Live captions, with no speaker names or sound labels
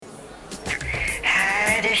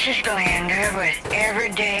Hi, this is Glenda with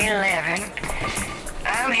Everyday Living.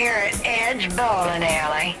 I'm here at Ed's Bowling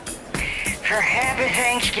Alley for Happy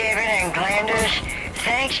Thanksgiving and Glenda's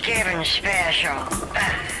Thanksgiving Special.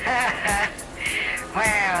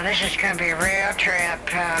 Wow, this is going to be a real trip.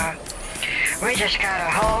 We just got a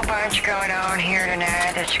whole bunch going on here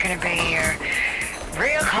tonight that's going to be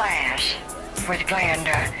real class with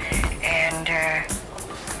Glenda. And,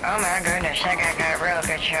 oh my goodness, that guy got a real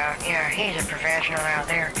good shot. Yeah, he's a professional out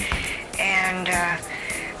there. And,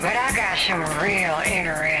 but I got some real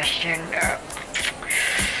interesting,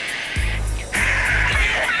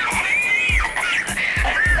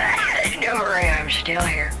 don't worry, I'm still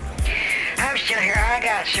here. I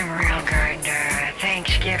got some real good,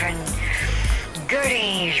 Thanksgiving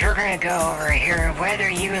goodies we're gonna go over here, whether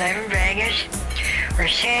you live in Vegas or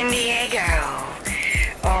San Diego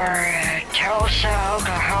or Tulsa,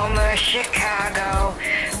 Oklahoma, Chicago,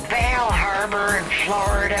 Bal Harbor in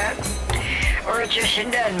Florida, or it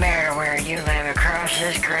doesn't matter where you live across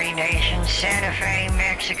this great nation, Santa Fe,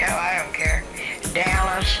 Mexico, I don't care,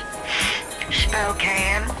 Dallas,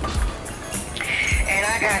 Spokane. And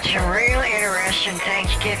I got some real interesting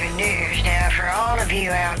Thanksgiving news now for all of you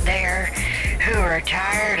out there who are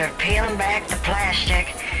tired of peeling back the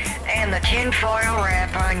plastic and the tinfoil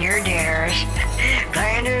wrap on your dinners.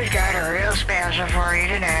 Glenda's got a real special for you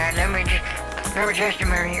tonight. Let me just a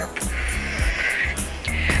minute here.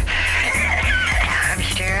 I'm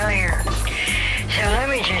still here. So let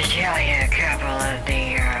me just tell you a couple of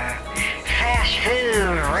the fast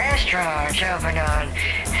food restaurants open on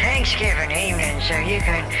Thanksgiving evening, so you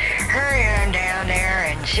can hurry on down there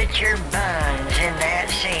and sit your buns in that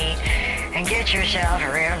seat and get yourself a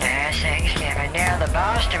real nice Thanksgiving. Now, the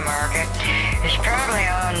Boston Market is probably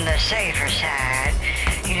on the safer side.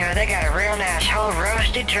 You know, they got a real nice whole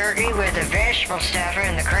roasted turkey with the vegetable stuffing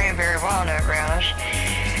and the cranberry walnut relish.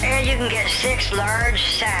 And you can get 6 large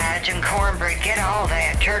sides and cornbread. Get all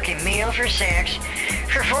that turkey meal for 6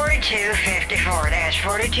 for $42.54. That's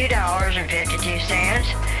 $42.52.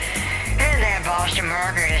 And that Boston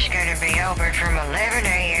Market is going to be open from 11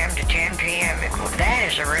 a.m. to 10 p.m. That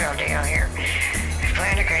is a real deal here. If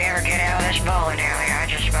Glenda could ever get out of this bowling alley, I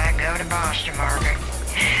just might go to Boston Market.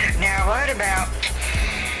 Now, what about...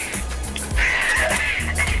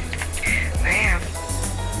 Man,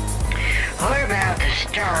 what about the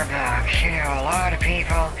Starbucks? You know, a lot of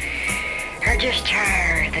people are just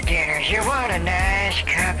tired of the dinners. You want a nice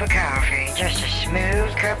cup of coffee, just a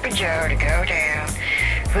smooth cup of joe to go down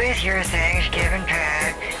with your Thanksgiving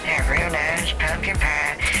pie, that real nice pumpkin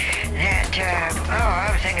pie. That,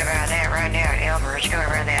 I'm thinking about that right now at Elmer's, going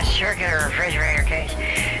around that circular refrigerator case,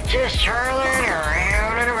 just twirling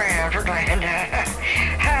around and around for Glenda.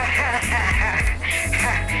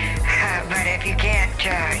 But if you can't,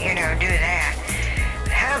 do that,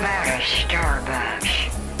 how about a Starbucks?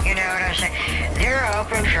 You know what I'm saying? They're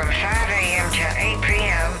open from 5 a.m. to 8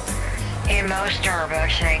 p.m. in most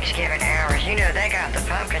Starbucks Thanksgiving hours. You know, they got the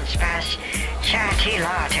pumpkin spice chai tea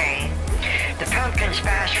latte, the pumpkin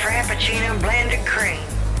spice frappuccino blended cream,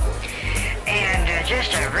 and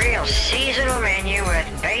just a real seasonal menu with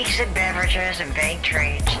basic beverages and baked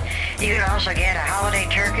treats. You can also get a holiday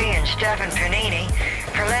turkey and stuffing panini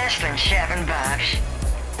for less than $7.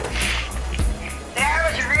 That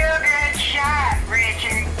was a real good shot,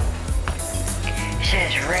 Richard.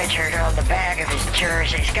 Says Richard on the back of his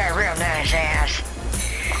jersey. He's got a real nice ass.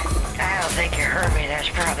 I don't think you heard me. That's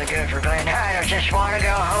probably good for Glenda. I don't just want to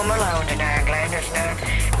go home alone tonight, Glenda.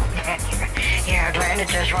 Yeah, Glenda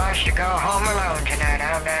just wants to go home alone tonight.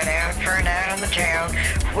 I'm not out for a night on the town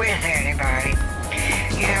with anybody.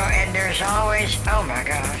 You know, and there's always, oh my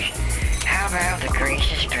gosh, how about the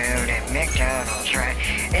greasy spoon at McDonald's, right?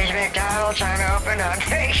 Is McDonald's unopened on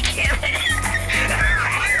Thanksgiving?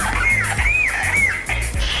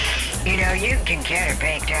 You know, you can get a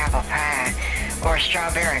baked apple pie or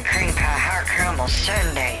strawberry and cream pie hot crumble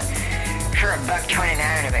sundae for $1.29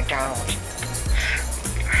 at McDonald's.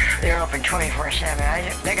 They're open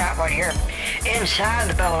 24/7. They got one here inside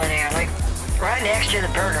the bowling alley, right next to the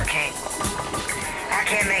Burger King. I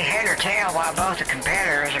can't make head or tail while both the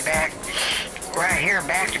competitors are back right here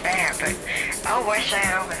back to back, but oh, what's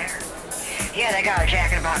that over there? Yeah, they got a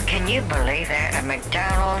Jack in the Box. Can you believe that? A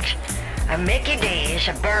McDonald's, a Mickey D's,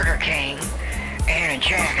 a Burger King, and a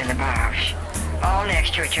Jack in the Box, all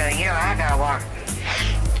next to each other. You know, I gotta walk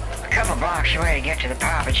a couple blocks away to get to the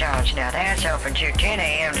Papa John's. Now that's open to 10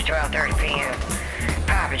 a.m. to 12:30 p.m.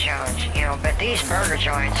 Papa John's, you know, but these burger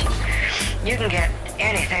joints, you can get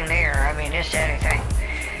anything there. I mean, just anything.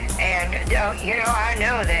 And, you know, I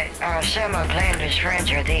know that some of Glenda's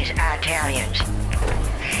friends are these Italians.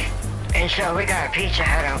 And so we got a Pizza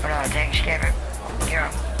Hut open on Thanksgiving. Yeah.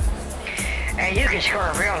 And you can score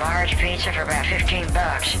a real large pizza for about 15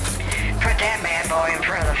 bucks. Put that bad boy in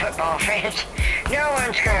front of the football fans. No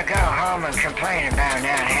one's gonna go home and complain about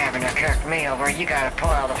not having a cooked meal where you gotta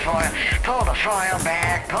pull the foil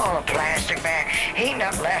back, pull the plastic back, heating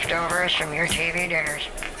up leftovers from your TV dinners.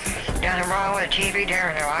 Nothing wrong with a TV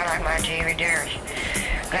dinner though. I like my TV dinners.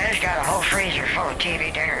 Glenda's got a whole freezer full of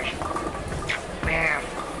TV dinners. Yeah.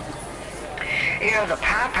 You know, the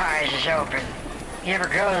Popeyes is open. You ever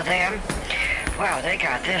go to them? Well, they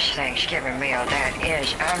got this Thanksgiving meal that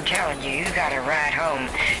is, I'm telling you, you gotta ride home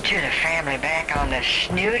to the family back on the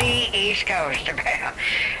snooty East Coast about.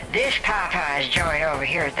 This Popeyes joint over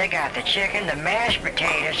here, they got the chicken, the mashed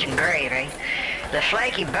potatoes and gravy, the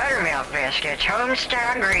flaky buttermilk biscuits,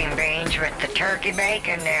 home-style green beans with the turkey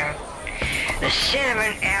bacon now, the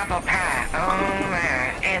cinnamon apple pie, oh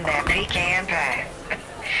my, and that pecan pie.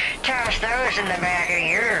 Toss those in the back of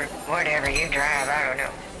your whatever you drive, I don't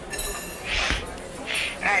know.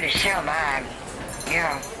 I had to sell mine.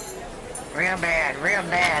 Yeah. Real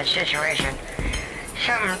bad situation.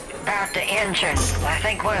 Something about the engine. I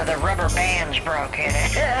think one of the rubber bands broke in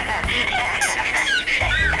it.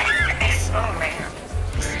 Oh man.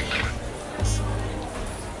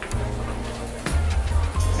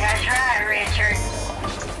 That's right, Richard.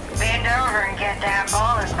 Bend over and get that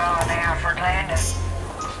bowling ball now for Glenda.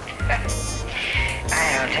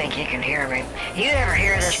 I don't think you can hear me. You ever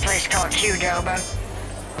hear of this place called Qdoba?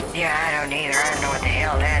 Yeah, I don't either. I don't know what the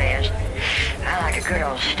hell that is. I like a good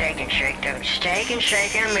old steak and shake, though. Steak and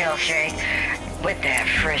shake and a milkshake with that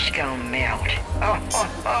Frisco melt. Oh.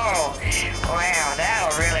 Wow,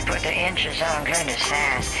 that'll really put the inches on Glenda's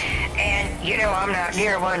size. And, you know, I'm not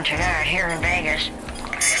near one tonight here in Vegas.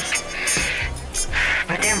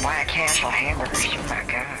 But them White Castle hamburgers, oh my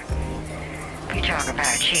God. You talk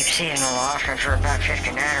about a cheap seasonal offer for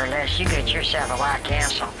 $1.59 or less, you get yourself a White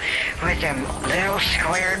Castle with them little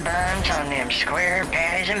squared buns on them square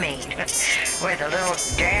patties of meat with a little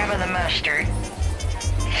dab of the mustard.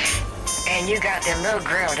 And you got them little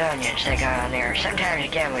grilled onions they got on there. Sometimes you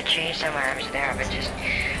get them with cheese, sometimes without, but just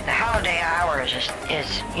the holiday hours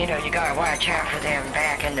is, you know, you gotta watch out for them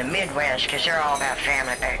back in the Midwest because they're all about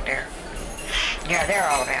family back there. Yeah, they're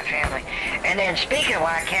all about family. And then speaking of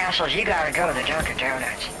White Castles, you gotta go to the Dunkin'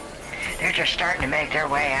 Donuts. They're just starting to make their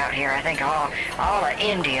way out here. I think all of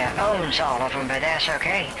India owns all of them, but that's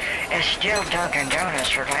okay. It's still Dunkin' Donuts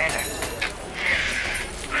for Glenda.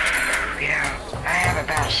 Yeah, I have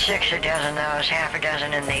about 6 of those, half a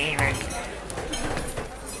dozen in the evening.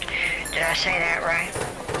 Did I say that right?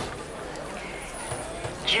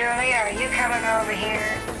 Julie, are you coming over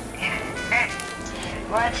here?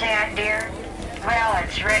 What's that, dear? Well,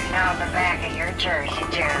 it's written on the back of your jersey,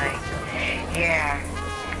 Julie. Yeah.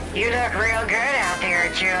 You look real good out there,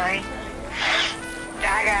 Julie.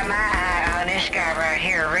 I got my eye on this guy right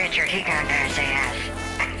here, Richard. He got nice ass.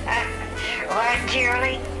 What,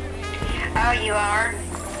 Julie? Oh, you are?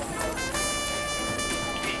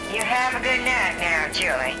 You have a good night now,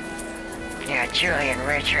 Julie. Yeah, Julie and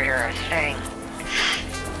Richard are a thing.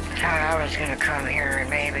 Thought I was gonna come here and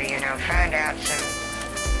maybe, you know, find out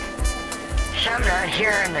something on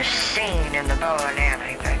here in the scene in the bowling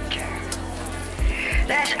alley, but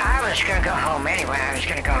I was gonna go home anyway. I was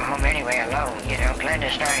gonna go home anyway alone, you know.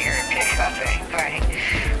 Glenda's not here to pick up anybody.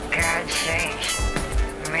 God's sakes.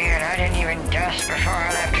 Man, I didn't even dust before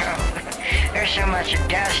I left home. There's so much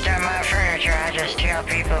dust on my furniture, I just tell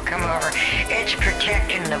people, come over. It's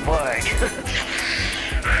protecting the wood.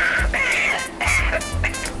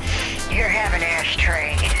 Here, have an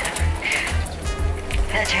ashtray.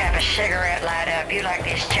 Let's have a cigarette light up. You like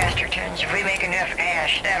these Chestertons? If we make enough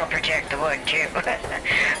ash, that'll protect the wood, too.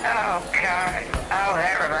 Oh, God. Oh,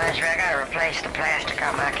 that reminds me, I gotta replace the plastic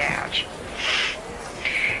on my couch.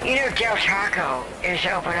 You know, Del Taco is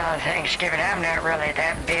open on Thanksgiving. I'm not really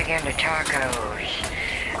that big into tacos.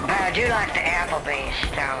 But I do like the Applebee's,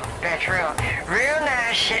 though. That's real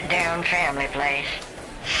nice sit-down family place.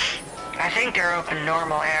 I think they're open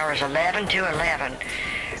normal hours, 11 to 11.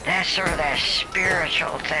 That's sort of that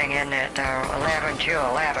spiritual thing, isn't it, though? 11 to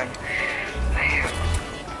 11. Man.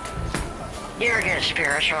 You ever get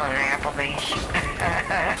spiritual in Applebee's?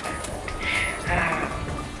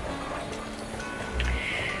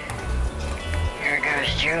 Here goes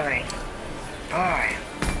Julie. Boy.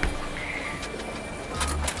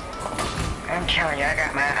 I'm telling you, I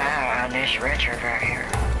got my eye on this Richard right here.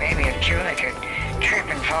 Maybe if Julie could trip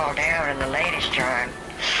and fall down in the ladies' joint,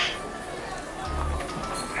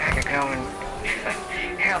 I could go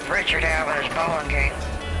and help Richard out with his bowling game.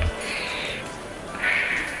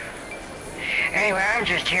 Anyway, I'm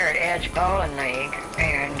just here at Ed's Bowling League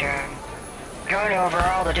and going over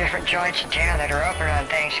all the different joints in town that are open on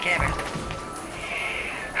Thanksgiving.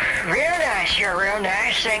 Real nice here, real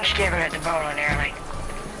nice Thanksgiving at the bowling alley.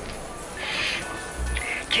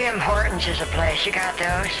 Tim Hortons is a place. You got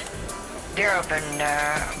those? They're open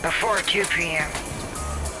before 2 p.m.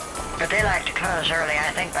 But they like to close early, I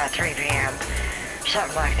think by 3 p.m.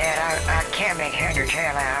 Something like that. I can't make head or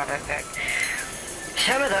tail out of it, but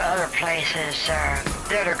some of the other places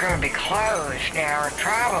that are going to be closed now are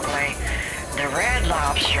probably the Red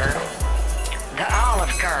Lobster, the Olive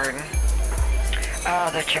Garden,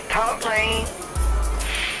 the Chipotle,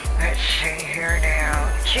 let's see here now,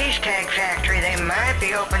 Cheesecake Factory. They might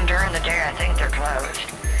be open during the day. I think they're closed.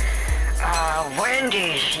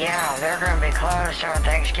 Wendy's, yeah, they're going to be closed on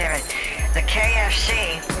Thanksgiving. The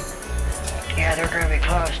KFC, yeah, they're going to be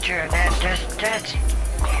closed too. That's,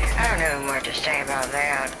 I don't know what to say about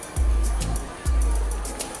that.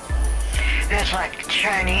 That's like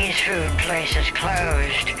Chinese food places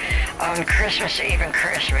closed on Christmas Eve and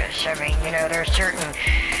Christmas. I mean, you know, there are certain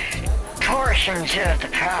portions of the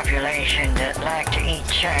population that like to eat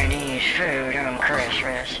Chinese food on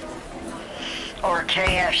Christmas. Or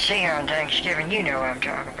KFC on Thanksgiving. You know what I'm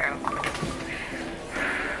talking about.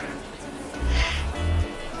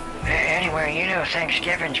 Anyway, you know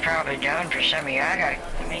Thanksgiving's probably done for some of you. Let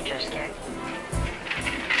me just get...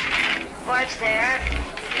 What's that?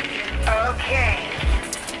 Okay.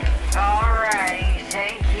 Alrighty,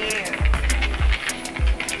 thank you.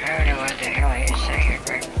 I don't know what the hell he's saying,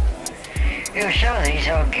 but... You know, some of these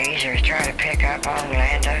old geezers trying to pick up on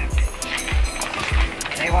Glenda.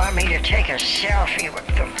 They want me to take a selfie with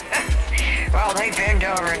them. Well, they bend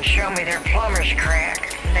over and show me their plumber's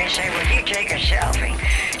crack. And they say, would you take a selfie?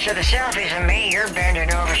 So the selfie's of me, you're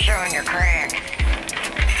bending over showing your crack.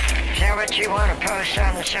 Is that what you want to post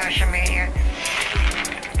on the social media?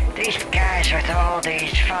 These guys with all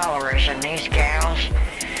these followers and these gals,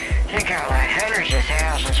 they got like hundreds of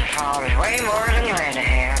thousands of followers, way more than Glenda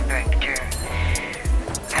had, but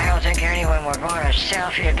I don't think anyone would want a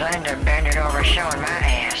selfie of Glenda bending over showing my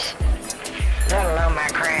ass, let alone my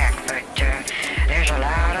crack, but there's a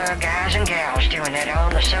lot of guys and gals doing that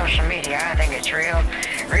on the social media. I think it's real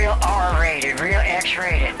R-rated, real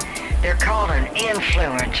X-rated. They're called an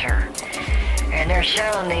influencer. And they're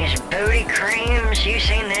selling these booty creams. You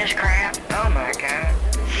seen this crap? Oh my God.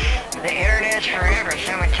 The internet's forever.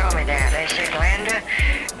 Someone told me that. They said, Glenda,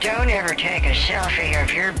 don't ever take a selfie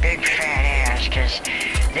of your big fat ass, because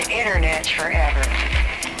the internet's forever.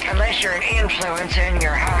 Unless you're an influencer and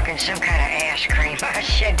you're hawking some kind of ass cream. I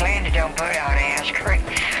said, Glenda don't put on ass cream.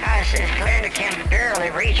 I said, Glenda can barely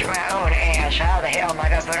reach my own ass. How the hell am I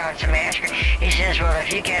going to put on some ass cream? He says, well,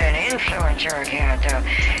 if you get an influencer account, though,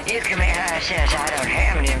 you can... I says, I don't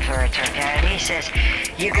have an influencer account. And he says,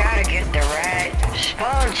 you got to get the right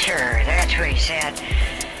sponsor. That's what he said.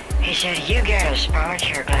 He said, you get a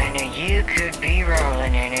sponsor, Glenda, you could be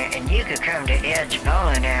rolling in it, and you could come to Ed's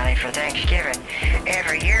Bowling Alley for Thanksgiving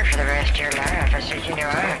every year for the rest of your life. I said, you know,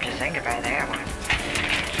 I have to think about that one.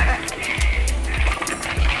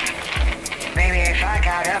 Maybe if I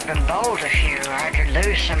got up and bowled a few, I could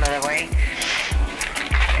lose some of the weight.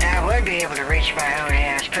 And I would be able to reach my own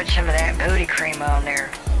ass, put some of that booty cream on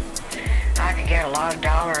there. I could get a lot of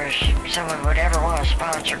dollars if someone would ever want to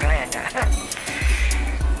sponsor Glenda.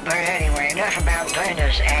 But anyway, enough about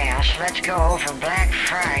Glenda's ass. Let's go over Black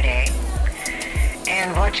Friday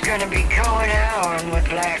and what's going to be going on with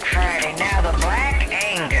Black Friday. Now, the Black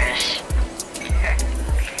Angus.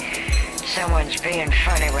 Someone's being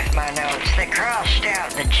funny with my notes. They crossed out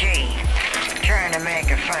the G, trying to make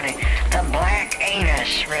it funny. The Black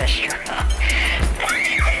Anus Restaurant.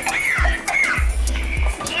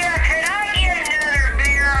 Yeah, can I get another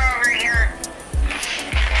beer over here?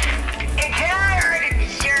 And can I order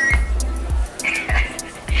dessert?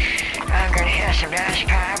 I'm gonna have some nice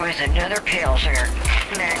pie with another Pilsner.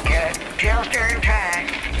 Isn't that good? Pilsner and pie.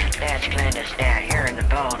 That's Glenda's down here in the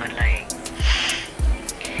Bowling League.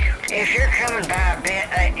 If you're coming by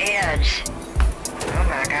Ed's, oh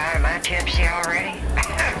my God, am I tipsy already?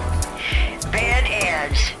 Bed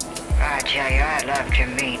Ed's. I tell you, I'd love to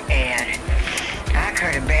meet Ed. I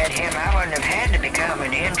could have bet him I wouldn't have had to become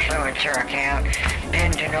an influencer account,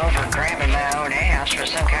 bending over, grabbing my own ass for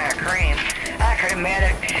some kind of cream. I could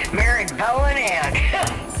have married Bo and Ed.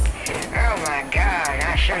 Oh my God,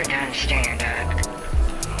 I should have done stand-up.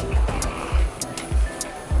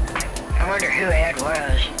 I wonder who Ed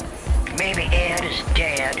was. Maybe Ed is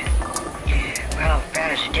dead. Well,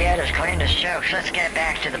 about as dead as Glenda's jokes. Let's get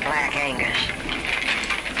back to the Black Angus.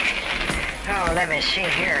 Oh, let me see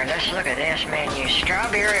here. Let's look at this menu.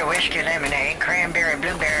 Strawberry whiskey lemonade, cranberry,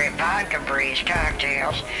 blueberry, vodka breeze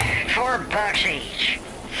cocktails, $4 each.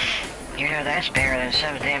 You know, that's better than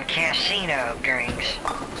some of them casino drinks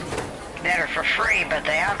that are for free, but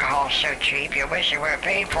the alcohol's so cheap you wish you would have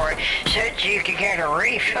paid for it so that you could get a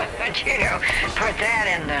refund. You know, put that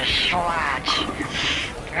in the slots.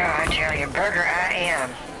 Oh, I tell you, Burger I Am.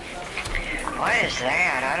 What is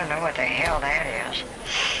that? I don't know what the hell that is.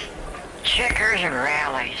 Checkers and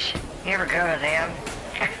Rallies. You ever go to them?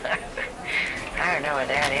 I don't know what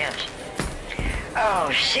that is.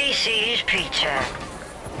 Oh, CC's Pizza.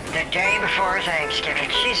 The day before Thanksgiving,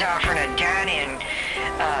 she's offering a dine-in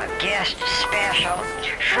guest special,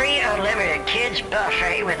 free unlimited kids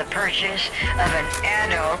buffet with the purchase of an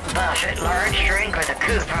adult buffet, large drink with a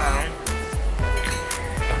coupon.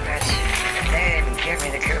 They didn't give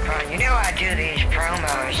me the coupon. You know I do these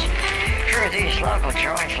promos for these local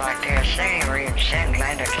joints like this. They ain't even send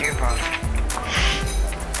Glenda a coupon.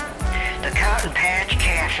 The Cotton Patch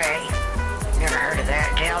Cafe. Never heard of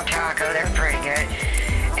that. Del Taco, they're pretty good.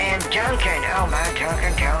 And Dunkin', oh my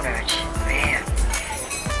Dunkin' Donuts, man.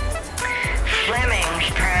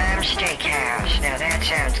 Fleming's Prime Steakhouse. Now that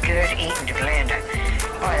sounds good, eating to Glenda.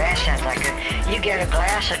 Boy, that sounds like good. You get a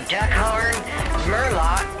glass of Duckhorn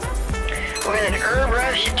Merlot with an herb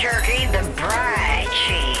roasted turkey, the Brie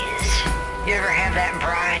cheese. You ever have that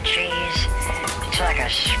Brie cheese? It's like a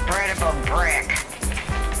spreadable brick.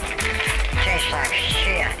 Tastes like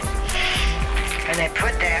shit. And they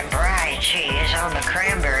put that Brie cheese on the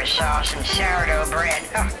cranberry sauce and sourdough bread.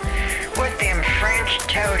 Oh, what them French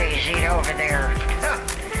toadies eat over there. Oh,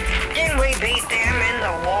 didn't we beat them in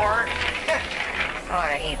the war?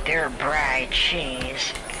 Ought to eat their Brie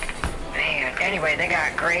cheese. Man, anyway, they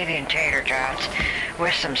got gravy and tater tots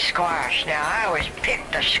with some squash. Now, I always pick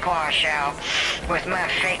the squash out with my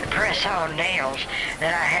fake press-on nails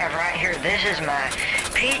that I have right here. This is my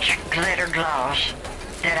peach glitter gloss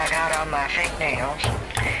that I got on my fake nails.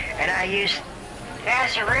 And I use...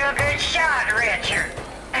 That's a real good shot, Richard.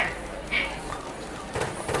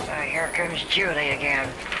 Oh, here comes Julie again.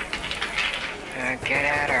 Get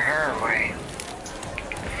out of her way.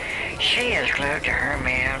 She is glued to her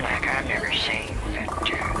man like I've never seen. But,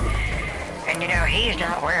 and you know, he's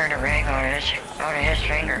not wearing a ring on his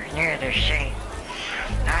finger, neither is she.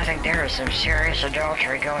 I think there is some serious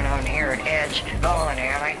adultery going on here at Ed's Bowling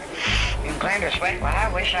Alley. And Glenda's went, well, I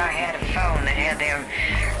wish I had a phone that had them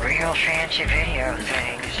real fancy video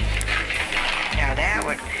things. Now that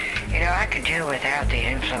would, you know, I could do without the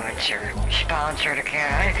influencer sponsored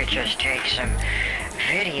account. I could just take some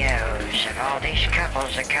videos of all these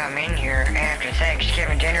couples that come in here after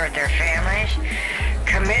Thanksgiving dinner with their families,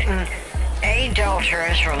 committing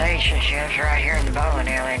adulterous relationships right here in the bowling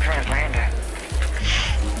alley in front of Glenda.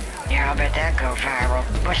 Yeah, I'll bet that go viral.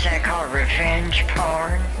 What's that called? Revenge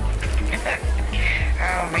porn?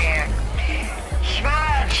 Oh, man.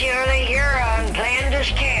 Smile, Julie, you're on Glenda's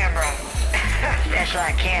camera. That's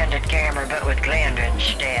like Candid Camera, but with Glenda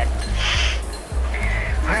instead.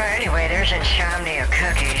 Well, anyway, there's Insomnia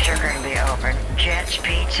Cookies. They're going to be open. Jet's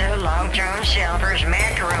Pizza, Long John Silver's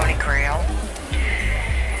Macaroni Grill.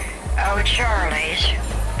 Oh, Charlie's.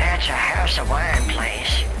 That's a House of Wine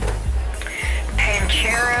place.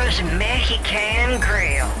 Panchero's Mexican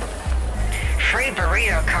Grill. Free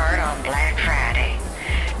burrito card on Black Friday.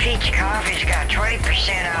 Peach Coffee's got 20%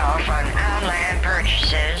 off on online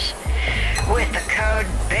purchases with the code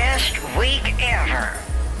BESTWEEKEVER.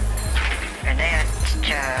 And that's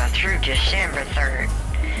through December 3rd.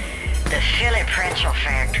 The Philly Pretzel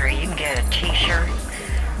Factory, you can get a t-shirt.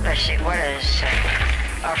 Let's see, what is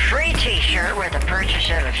a free t-shirt with a purchase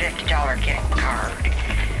of a $50 gift card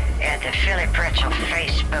at the Philly Pretzel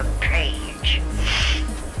Facebook page.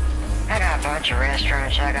 I got a bunch of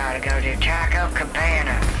restaurants I gotta go to. Taco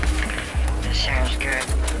Cabana. That sounds good.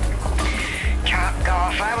 Top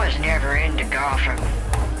Golf. I was never into golfing,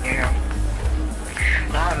 you know.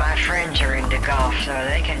 A lot of my friends are into golf, so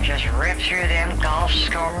they can just rip through them golf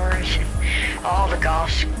scores, all the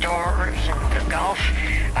golf stores, and the golf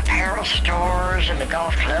apparel stores, and the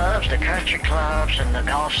golf clubs, the country clubs, and the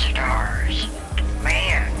golf stars.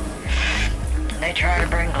 Man, they try to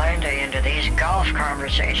bring Glenda into these golf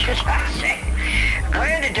conversations. I say,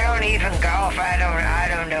 Glenda don't even golf. I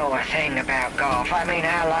don't know a thing about golf. I mean,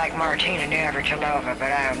 I like Martina Navratilova,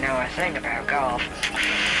 but I don't know a thing about golf.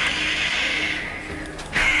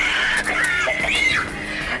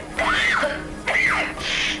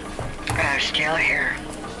 I'm still here.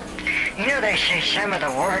 You know, they say some of the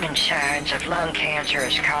warning signs of lung cancer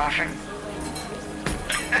is coughing.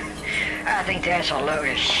 I think that's a load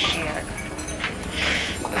of shit.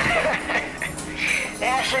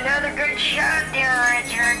 That's another good shot there,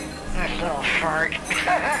 Richard. That little fart.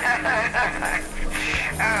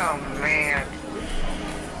 Oh, man.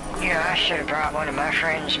 You know, I should have brought one of my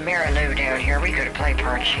friends, Marilou, down here. We could have played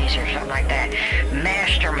Parcheesi or something like that.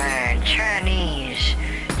 Mastermind, Chinese,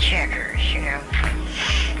 checkers, you know.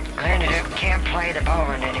 I ended up can't play the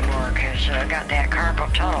bowling anymore because I got that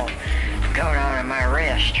carpal tunnel going on in my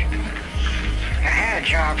wrist. I had a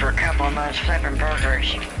job for a couple of months flipping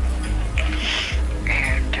burgers.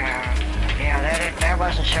 And, yeah, that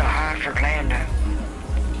wasn't so hot for Glenda.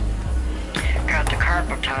 Got the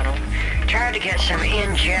carpal tunnel. Tried to get some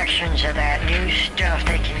injections of that new stuff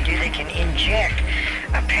they can do. They can inject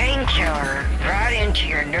a painkiller right into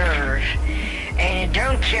your nerve, and it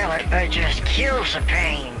don't kill it, but it just kills the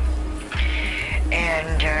pain.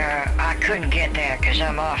 And I couldn't get that because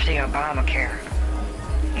I'm off the Obamacare.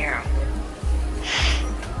 Yeah.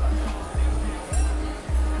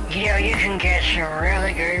 You know, you can get some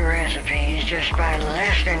really good recipes just by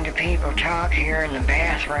listening to people talk here in the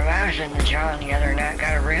bathroom. I was in the John the other night,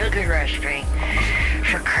 got a real good recipe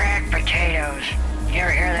for cracked potatoes. You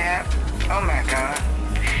ever hear that? Oh my God.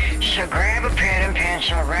 So grab a pen and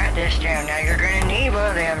pencil, write this down. Now you're going to need one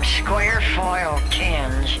of them square foil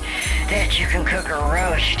tins that you can cook a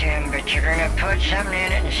roast in, but you're going to put something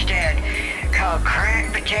in it instead called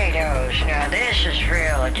cracked potatoes. Now this is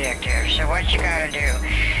real addictive. So what you got to do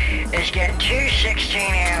is get 2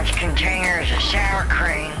 16-ounce containers of sour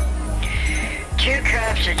cream, 2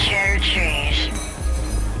 cups of cheddar cheese,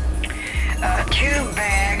 2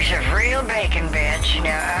 bags of real bacon bits.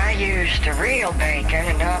 Now I use the real bacon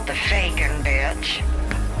and not the fakin' bits.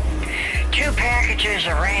 2 packages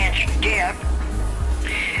of ranch dip,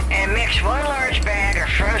 and mix 1 large bag of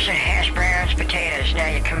frozen hash browns potatoes. Now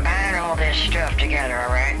you combine all this stuff together,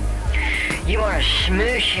 alright? You want to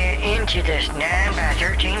smoosh it into this 9 by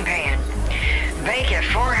 13 pan. Bake at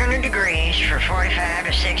 400 degrees for 45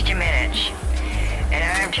 to 60 minutes. And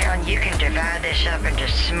I'm telling you, you can divide this up into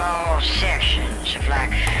small sections of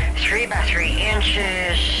like 3 by 3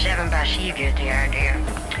 inches, 7 by, you get the idea.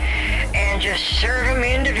 And just serve them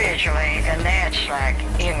individually, and that's like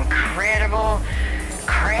incredible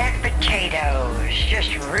cracked potatoes.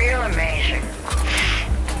 Just real amazing.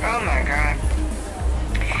 Oh my God.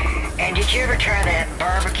 And did you ever try that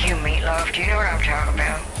barbecue meatloaf? Do you know what I'm talking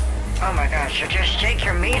about? Oh my God. So just take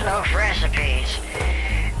your meatloaf recipes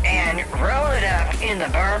and roll it up in the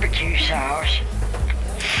barbecue sauce.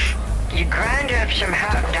 You grind up some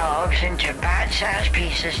hot dogs into bite-sized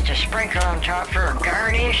pieces to sprinkle on top for a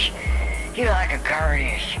garnish. You like a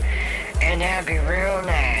garnish. And that'd be real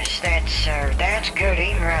nice. That's good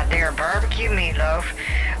eating right there. Barbecue meatloaf,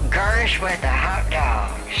 garnished with the hot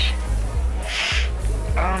dogs.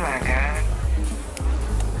 Oh my God.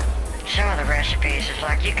 Some of the recipes is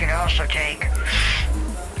like you can also take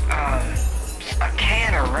a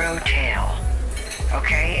can of Rotel,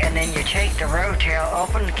 okay? And then you take the Rotel,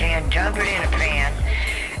 open the can, dump it in a pan,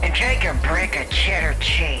 and take a brick of cheddar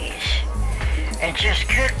cheese. And just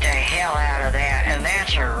cook the hell out of that, and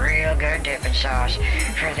that's a real good dipping sauce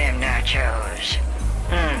for them nachos.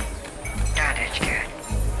 God, that's good.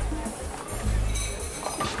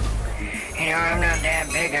 You know, I'm not that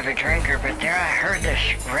big of a drinker, but there I heard this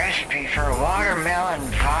recipe for a watermelon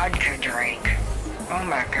vodka drink. Oh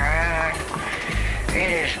my God. It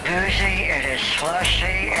is boozy, it is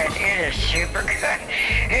slushy, and it is super good.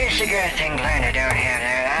 It's a good thing Glenda don't have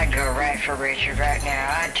that. I'd go right for Richard right now.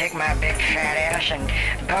 I'd take my big fat ass and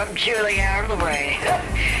bump Julie out of the way.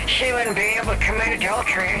 She wouldn't be able to commit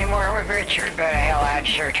adultery anymore with Richard, but hell, I'd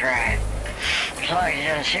sure try. As long as he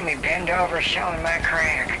doesn't see me bend over showing my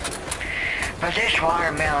crack. But this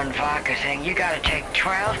watermelon vodka thing, you gotta take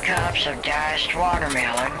 12 cups of diced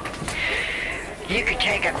watermelon. You could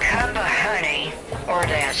take a cup of honey, or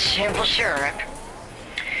that simple syrup,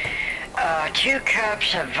 2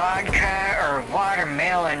 cups of vodka or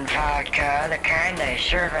watermelon vodka, the kind they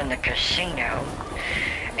serve in the casino,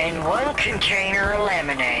 and 1 container of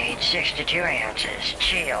lemonade, 62 ounces,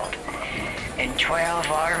 chilled, and 12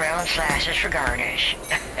 watermelon slices for garnish.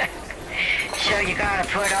 So you gotta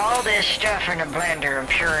put all this stuff in a blender and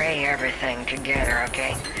puree everything together,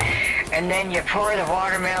 okay? And then you pour the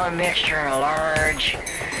watermelon mixture in a large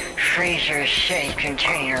freezer-safe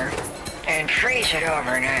container and freeze it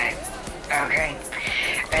overnight, okay?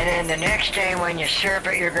 And then the next day when you serve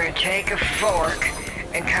it, you're gonna take a fork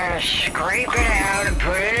and kind of scrape it out and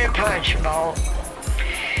put it in a punch bowl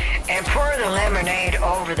and pour the lemonade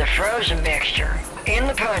over the frozen mixture in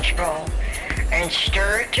the punch bowl and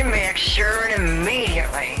stir it to mix, serve it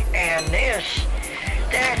immediately. And this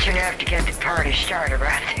That's enough to get the party started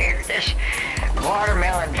right there. This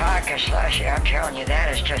watermelon vodka slushy, I'm telling you,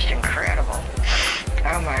 that is just incredible.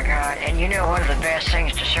 Oh my God. And you know one of the best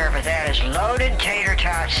things to serve with that is loaded tater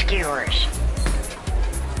tot skewers.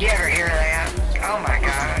 You ever hear that? Oh my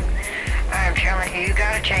God. I'm telling you, you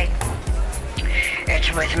gotta take.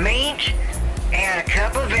 It's with meat and a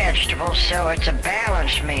couple of vegetables, so it's a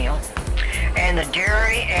balanced meal. And the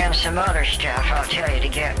dairy and some other stuff I'll tell you to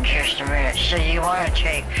get in just a minute. So you want to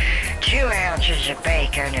take 2 ounces of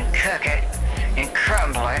bacon and cook it and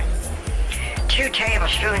crumble it. 2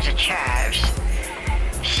 tablespoons of chives.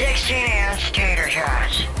 16-ounce tater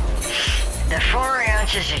tots. The 4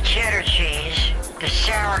 ounces of cheddar cheese. The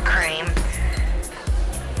sour cream.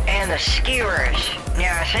 And the skewers.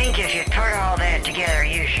 Now I think if you put all that together,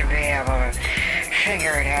 you should be able to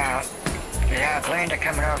figure it out. Without Glenda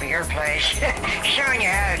coming over your place, showing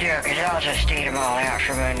you how to do it, because I'll just eat them all out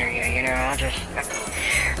from under you, you know,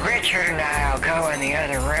 Richard and I'll go in the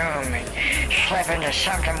other room and slip into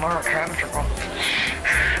something more comfortable.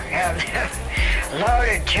 Have the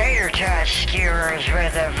loaded tater tot skewers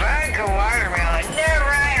with a vodka watermelon. No,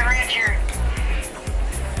 right, Richard?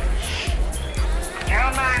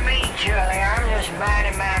 Don't mind me, Julie, I'm just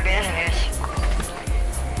minding my business.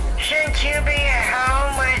 Shouldn't you be at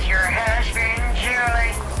home with your husband,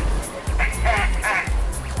 Julie?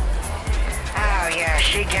 Oh, yeah,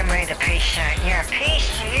 she give me the peace sign. Yeah, peace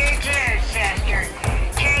to you too, sister.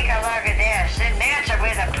 Take a look at this, and that's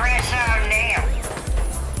with a press-on nail.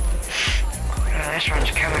 Oh, this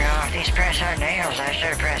one's coming off. These press-on nails, I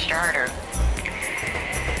should have pressed harder.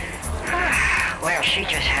 Well, she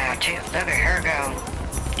just had to. Look at her go.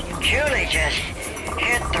 Julie just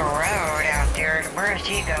hit the road out there. Where's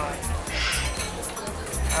he going?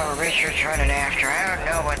 Oh, Richard's running after. I don't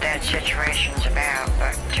know what that situation's about,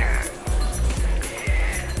 but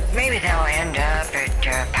maybe they'll end up at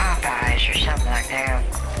Popeyes or something like that.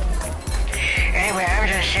 Anyway, I'm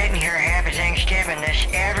just sitting here, happy Thanksgiving, this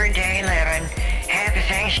everyday living, happy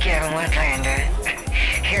Thanksgiving with Linda,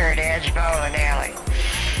 here at Ed's Bowling Alley.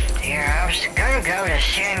 Yeah, I was gonna go to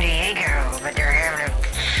San Diego, but they're having a...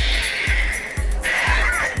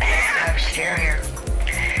 I'm still here.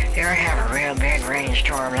 They're having a real big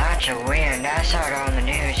rainstorm, lots of wind. I saw it on the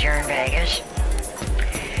news here in Vegas.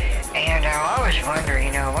 And I always wonder,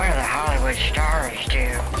 you know, what do the Hollywood stars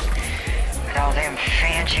do? With all them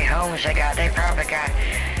fancy homes they got, they probably got,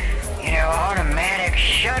 you know, automatic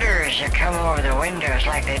shutters that come over the windows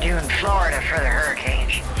like they do in Florida for the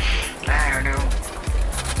hurricanes. I don't know.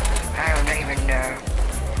 I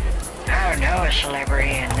don't know a celebrity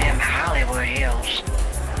in them Hollywood hills.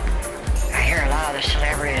 I hear a lot of the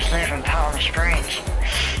celebrities live in Palm Springs.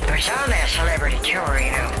 It's on that celebrity tour,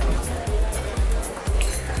 you know.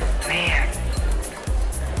 Man.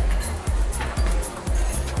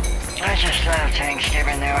 I just love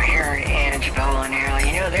Thanksgiving, though, here at Ed's Bowling Alley.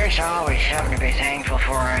 You know, there's always something to be thankful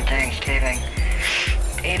for on Thanksgiving.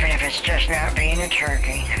 Even if it's just not being a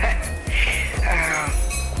turkey.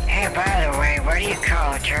 Hey, by the way, what do you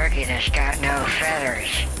call a turkey that's got no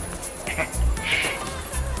feathers?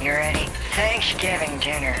 You ready? Thanksgiving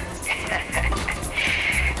dinner.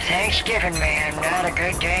 Thanksgiving, man, not a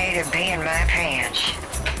good day to be in my pants.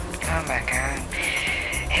 Oh my God.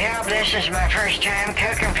 Hell, this is my first time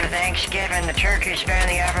cooking for Thanksgiving. The turkey's been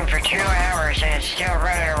in the oven for 2 hours and it's still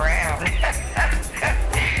running around.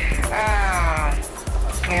 Oh.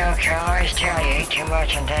 You know, I always tell you, eat too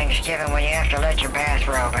much on Thanksgiving when you have to let your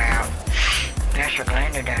bathrobe out. That's what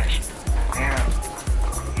Glenda does. Yeah.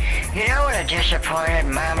 You know what a disappointed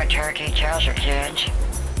mama turkey tells her kids?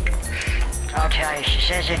 I'll tell you, she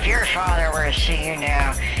says, if your father were to see you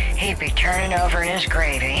now, he'd be turning over in his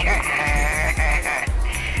gravy.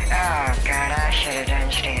 Oh, God, I should have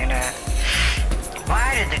done stand up.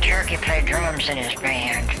 Why did the turkey play drums in his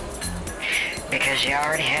band? Because he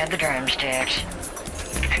already had the drumsticks.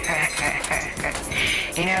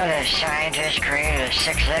 You know, the scientists created a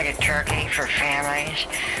 6-legged turkey for families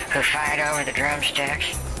who fight over the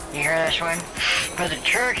drumsticks. You hear this one? But the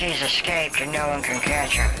turkeys escaped and no one can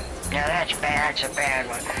catch them. Now that's bad, it's a bad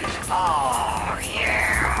one. Oh,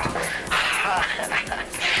 yeah.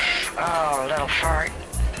 Oh, little fart.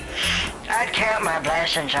 I'd count my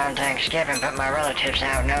blessings on Thanksgiving, but my relatives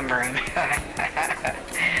outnumber them.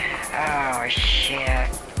 Oh, shit.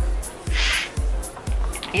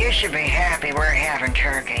 You should be happy we're having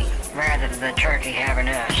turkey, rather than the turkey having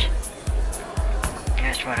us.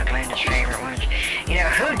 That's one of Glenda's favorite ones. You know,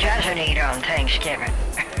 who doesn't eat on Thanksgiving?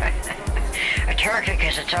 A turkey,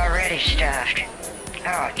 because it's already stuffed.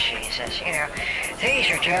 Oh, Jesus, you know, these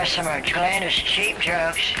are just some of Glenda's cheap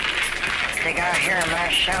jokes. they got here in my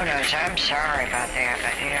show notes. I'm sorry about that,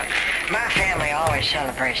 but my family always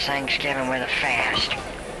celebrates Thanksgiving with a fast.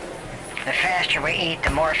 The faster we eat,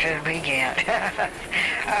 the more food we get.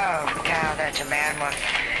 Oh God, that's a bad one.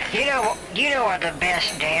 You know what the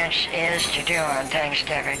best dance is to do on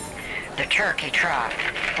Thanksgiving? The turkey trot,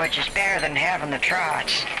 which is better than having the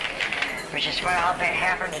trots. Which is what I'll bet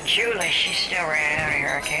happened to Julie. She still ran out of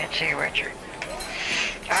here. I can't see Richard.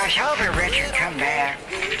 I was hoping Richard come back.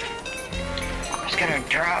 I was gonna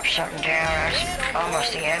drop something down. It's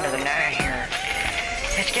almost the end of the night here.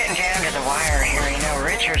 It's getting down to the wire here.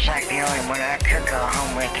 Richard's like the only one I could go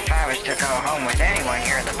home with if I was to go home with anyone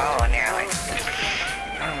here at the bowling alley.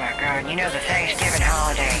 Oh my God, the Thanksgiving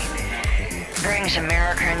holiday brings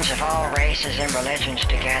Americans of all races and religions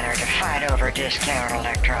together to fight over discount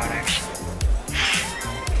electronics.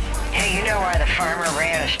 Hey, you know why the farmer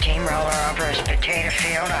ran a steamroller over his potato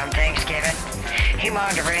field on Thanksgiving? He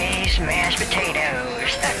wanted to raise mashed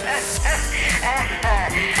potatoes.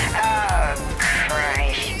 Oh,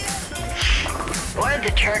 Christ. What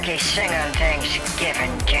did the turkey sing on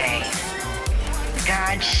Thanksgiving Day?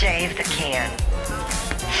 God save the king.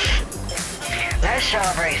 Let's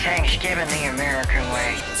celebrate Thanksgiving the American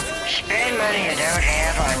way. Spend money you don't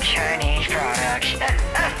have on Chinese products.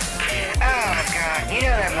 Oh, God. You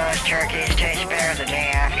know that most turkeys taste better the day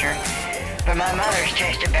after, but my mother's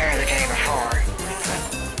tasted better the day before.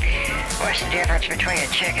 What's the difference between a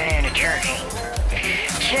chicken and a turkey?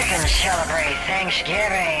 Chickens celebrate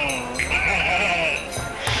Thanksgiving. Hey.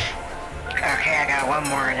 Okay, I got one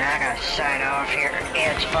more and I gotta sign off here.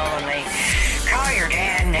 Ed's phoning me. Call your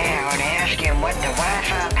dad now and ask him what the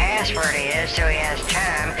Wi-Fi password is so he has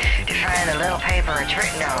time to find the little paper it's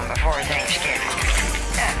written on before Thanksgiving.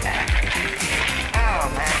 Oh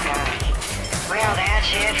my gosh. Well, that's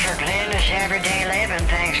it for Glenda's Everyday Living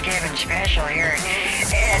Thanksgiving special here at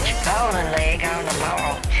Ed's Bowling League on the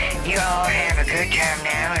Laurel. You all have a good time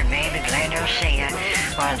now, and maybe Glenda will see you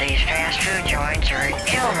one of these fast food joints or at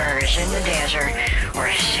Elmer's in the desert or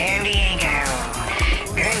San Diego.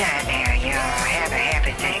 Good night now, y'all. Have a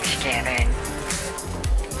happy Thanksgiving.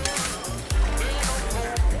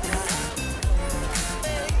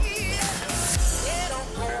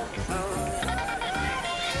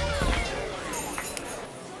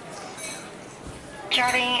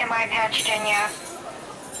 Jody, am I patched in yet?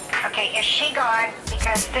 Okay, is she gone?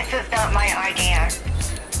 Because this is not my idea.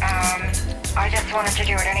 I just wanted to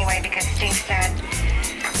do it anyway because Steve said,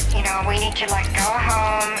 we need to go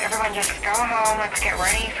home. Everyone just go home. Let's get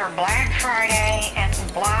ready for Black Friday and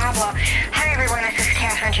blah, blah. Hi, everyone. This is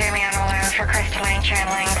Catherine Jamie on the line for Crystalline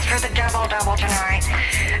Channelings for the Double tonight.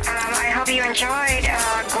 I hope you enjoyed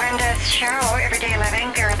Glenda's show, Everyday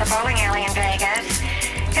Living, here at the bowling alley in Vegas.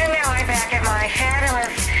 And now I'm back at my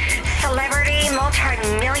fabulous celebrity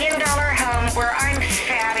multi-million-dollar home where I'm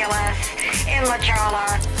fabulous in La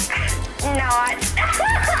Jolla. Not.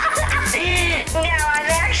 No, I'm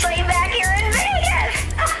actually back here in Vegas.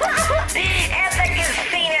 At the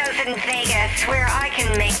casinos in Vegas where I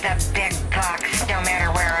can make the big bucks no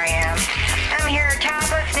matter where I am. I'm here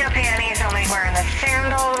topless, no panties, only wearing the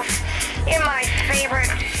sandals in my favorite...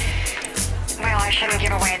 Well, I shouldn't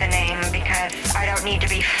give away the name because I don't need to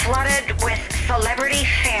be flooded with celebrity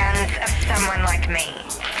fans of someone like me.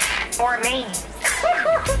 Or me.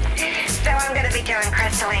 So I'm going to be doing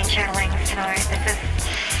Crystalline Channelings tonight. This is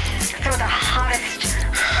some of the hottest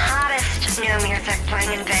new music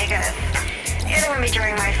playing in Vegas. And I'm going to be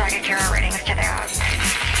doing my psychic tarot readings to that.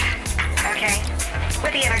 Okay?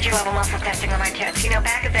 With the energy level muscle testing on my tits.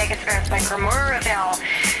 Back at Vegas Fest by Cremorville,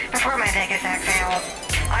 before my Vegas exhale,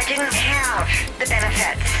 I didn't have the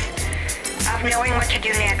benefits of knowing what to do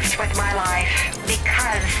next with my life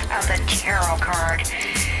because of the tarot card.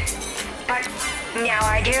 But now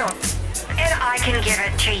I do. And I can give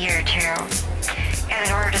it to you too. And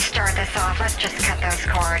in order to start this off, let's just cut those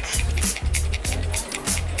cords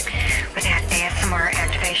with that ASMR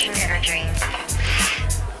activation energy.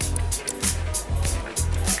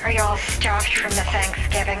 Are you all stuffed from the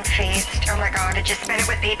Thanksgiving feast? Oh my God, did you spend it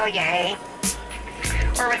with people you hate?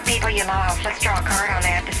 Or with people you love? Let's draw a card on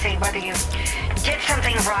that to see whether you did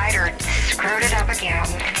something right or screwed it up again.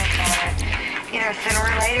 Sooner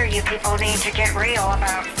or later, you people need to get real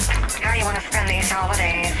about how you want to spend these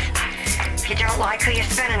holidays. If you don't like who you're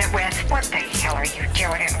spending it with, what the hell are you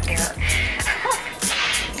doing out there?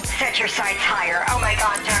 Set your sights higher. Oh my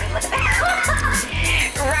God, Johnny, look at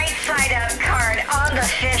that. Right side up card on the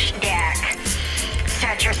fish deck.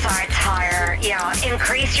 Set your sights higher. Yeah,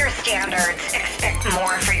 increase your standards. Expect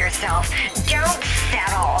more for yourself. Don't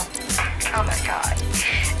settle. Oh my God.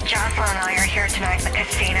 Jocelyn and I are here tonight in the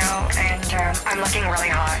casino, and I'm looking really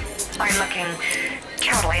hot. I'm looking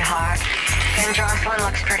totally hot. And Jocelyn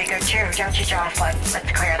looks pretty good too, don't you, Jocelyn?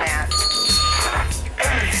 Let's clear that.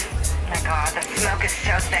 My God, the smoke is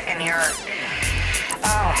so thick in here.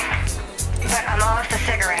 Oh, but I'm off the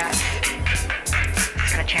cigarettes.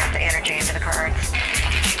 Just gonna tap the energy into the cards.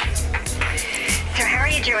 So how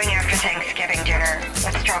are you doing after Thanksgiving dinner?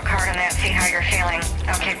 Let's draw a card on that, see how you're feeling.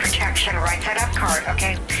 Okay, protection, right side up card,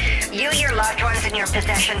 okay? You, your loved ones, and your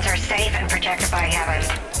possessions are safe and protected by heaven.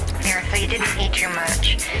 There, so you didn't eat too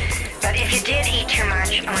much. But if you did eat too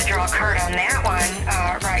much, I'm gonna draw a card on that one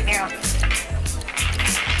right now.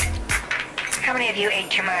 How many of you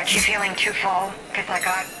ate too much? You feeling too full? Because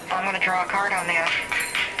I'm gonna draw a card on that.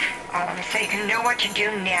 So you can know what to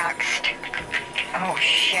do next. Oh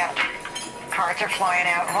shit. Cards are flying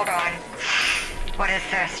out. Hold on. What is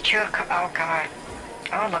this? Oh God.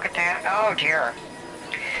 Oh, look at that. Oh dear.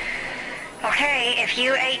 Okay, if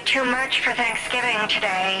you ate too much for Thanksgiving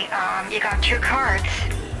today, you got 2 cards.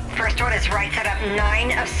 First one is right side up,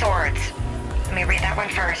 9 of Swords. Let me read that one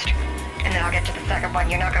first, and then I'll get to the second one.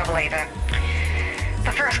 You're not gonna believe it.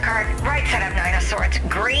 The first card, right side up, 9 of Swords.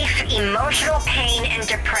 Grief, emotional pain, and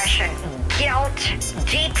depression. Guilt,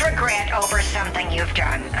 deep regret over something you've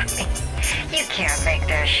done. You can't make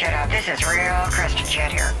this shit up. This is real Christian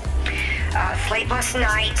shit here. Sleepless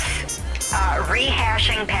nights,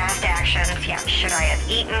 rehashing past actions. Yeah, should I have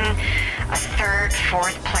eaten a 3rd,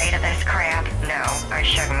 4th plate of this crap? No, I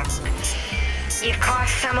shouldn't. You've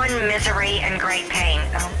caused someone misery and great pain.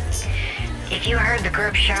 Oh. If you heard the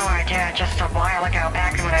group show I did just a while ago,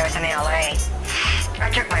 back when I was in LA, I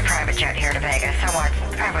took my private jet here to Vegas.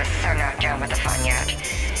 I was so not done with the fun yet.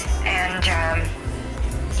 And,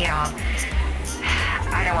 yeah,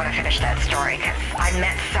 I don't want to finish that story because I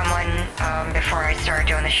met someone before I started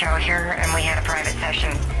doing the show here, and we had a private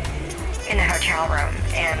session in the hotel room.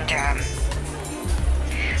 And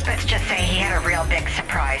let's just say he had a real big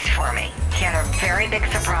surprise for me. He had a very big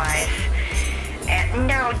surprise. And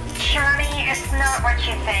no, Johnny, it's not what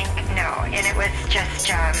you think. No, and it was just,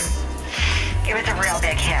 it was a real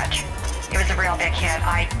big hit. It was a real big hit.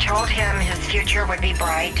 I told him his future would be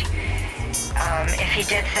bright if he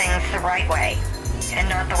did things the right way and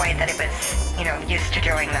not the way that it was, used to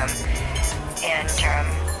doing them. And,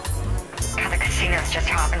 God, the casino's just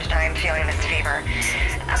hopping tonight. I'm feeling this fever.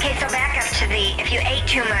 Okay, so back up to if you ate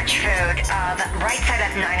too much food, the right side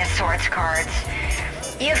up 9 of Swords cards.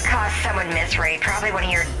 You've caused someone misery, probably one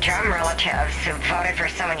of your dumb relatives who voted for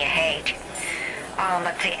someone you hate.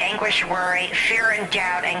 Let's see, anguish, worry, fear and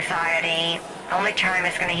doubt, anxiety. Only time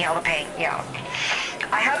is going to heal the pain. Yeah.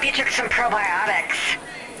 I hope you took some probiotics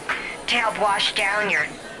to help wash down your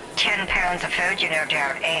 10 pounds of food you no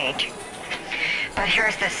doubt ate. But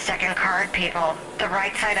here's the second card, people. The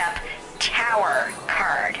right side up, Tower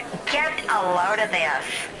card. Get a load of this.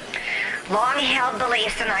 Long-held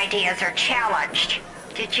beliefs and ideas are challenged.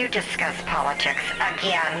 Did you discuss politics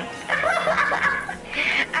again?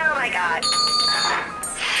 Oh my God.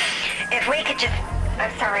 If we could just...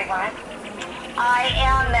 I'm sorry, what? I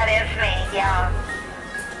am, that is me, yeah.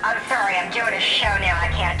 I'm sorry, I'm doing a show now.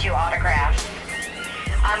 I can't do autographs.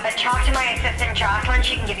 But talk to my assistant, Jocelyn.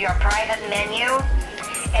 She can give you a private menu.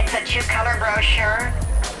 It's a 2-color brochure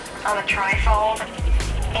on the trifold.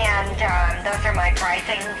 And those are my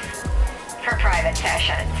pricings for private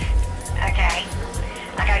sessions. Okay?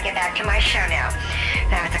 I gotta get back to my show now.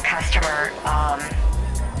 That was a customer.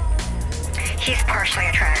 He's partially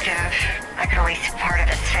attractive. I could only see part of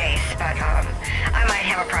his face, but I might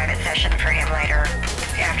have a private session for him later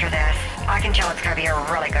after this. I can tell it's gonna be a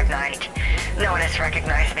really good night. No one has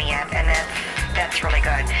recognized me yet, and that's really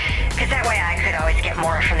good. Because that way I could always get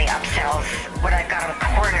more from the upsells when I've got them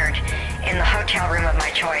cornered in the hotel room of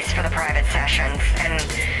my choice for the private sessions. And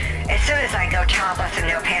as soon as I go topless and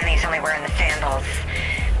no panties, only wearing the sandals,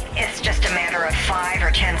 it's just a matter of 5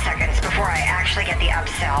 or 10 seconds before I actually get the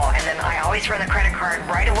upsell, and then I always run the credit card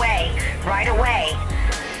right away,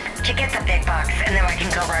 to get the big bucks, and then I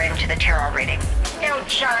can go right into the tarot reading. No,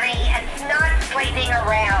 Johnny, it's not sleeping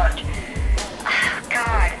around. Oh,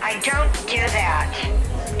 God, I don't do that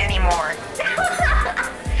anymore.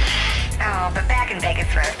 Oh, but back in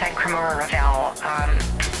Vegas when I was at Cremora Revel,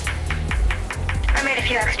 I made a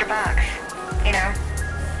few extra bucks,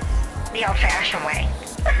 the old-fashioned way.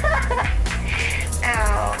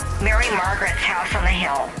 Oh, Mary Margaret's House on the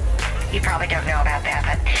Hill. You probably don't know about that,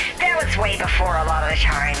 but that was way before a lot of the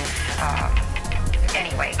times.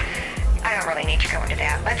 Anyway, I don't really need to go into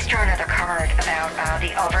that. Let's draw another card about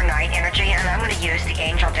the overnight energy, and I'm going to use the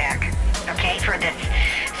angel deck, okay, for this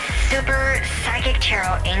super psychic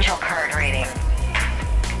tarot angel card reading.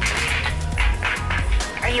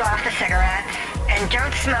 Are you off the cigarettes? And And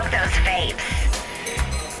don't smoke those vapes.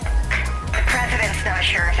 The president's not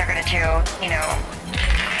sure if they're going to do,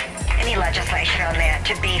 any legislation on that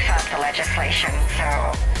to beef up the legislation. So,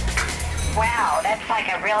 wow, that's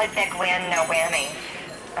like a really big win, no whammy.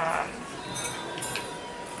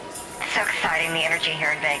 So exciting, the energy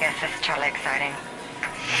here in Vegas is totally exciting.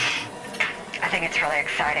 I think it's really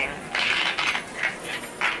exciting.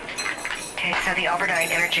 Okay, so the overnight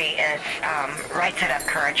energy is right set up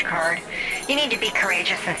courage card. You need to be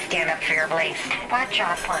courageous and stand up for your beliefs. What,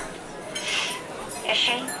 Jocelyn? Is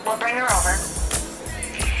she? We'll bring her over.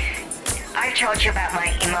 I've told you about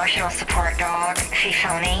my emotional support dog,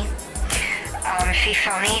 Fifoni.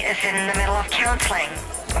 Fifoni is in the middle of counseling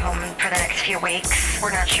for the next few weeks.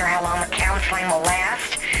 We're not sure how long the counseling will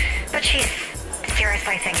last, but she's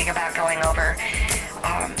seriously thinking about going over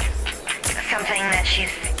something that she's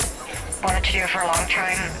wanted to do for a long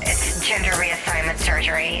time. It's gender reassignment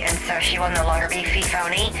surgery, and so she will no longer be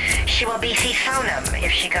Fifoni. She will be Fifonum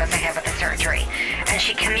if she goes ahead with the surgery. And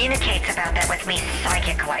she communicates about that with me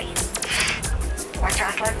psychically. What,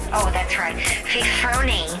 Jocelyn? Oh, that's right.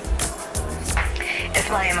 Fifoni is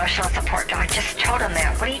my emotional support dog. I just told him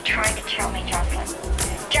that. What are you trying to tell me, Jocelyn?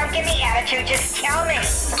 Don't give me attitude, just tell me.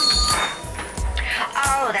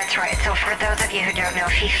 Oh, that's right. So for those of you who don't know,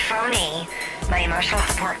 Fifoni, my emotional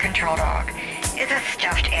support control dog, is a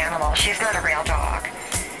stuffed animal. She's not a real dog.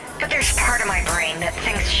 But there's part of my brain that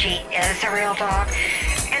thinks she is a real dog.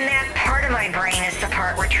 And that part of my brain is the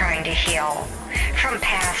part we're trying to heal from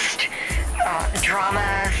past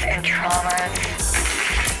dramas and traumas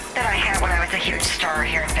that I had when I was a huge star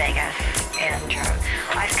here in Vegas. And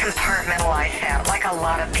I've compartmentalized that like a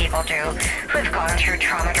lot of people do who've gone through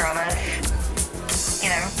trauma dramas.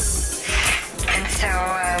 And so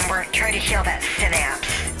we're trying to heal that synapse.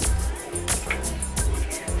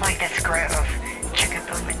 Like this groove.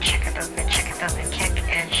 Chicka-boom and chicka-boom and chicka-boom and kick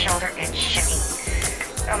and shoulder and shimmy.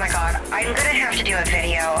 Oh my God, I'm gonna have to do a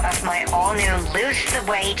video of my all-new lose the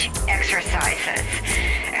weight exercises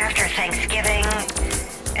after Thanksgiving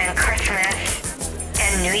and Christmas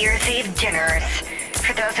and New Year's Eve dinners.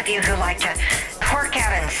 For those of you who like to pork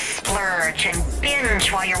out and splurge and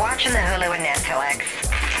binge while you're watching the Hulu and Netflix.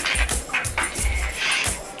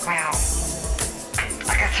 Wow.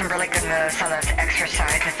 I got some really good moves on those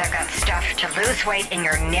exercises. I've got stuff to lose weight in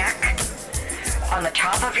your neck, on the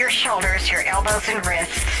top of your shoulders, your elbows and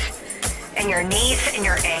wrists, and your knees and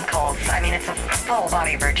your ankles. I mean, it's a full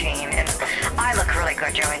body routine, and I look really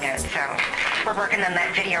good doing it. So we're working on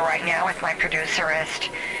that video right now with my producerist,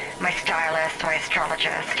 my stylist, my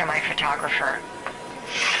astrologist, and my photographer.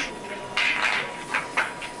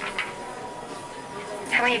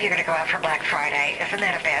 How many of you are going to go out for Black Friday? Isn't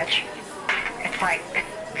that a bitch? It's like,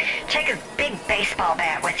 take a big baseball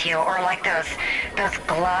bat with you, or like those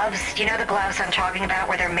gloves. Do you know the gloves I'm talking about,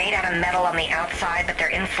 where they're made out of metal on the outside, but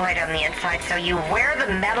they're insulated on the inside? So you wear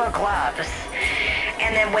the metal gloves,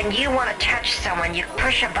 and then when you want to touch someone, you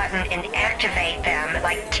push a button and activate them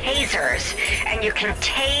like tasers, and you can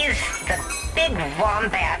tase the big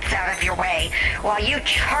wombats out of your way while you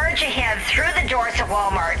charge ahead through the doors of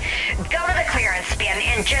Walmart, go to the clearance bin,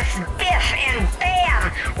 and just biff and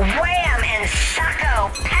bam, wham and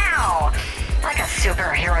sucko, pow, like a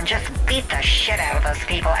superhero, and just beat the shit out of those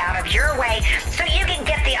people out of your way so you can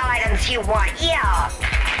get the items you want. Yeah.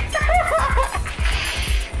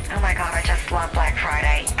 Oh my God, I just love Black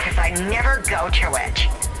Friday because I never go to it.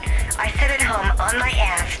 I sit at home on my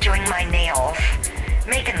ass doing my nails,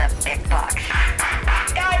 making the big bucks.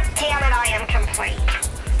 God damn it, I am complete.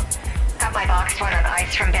 Got my box one on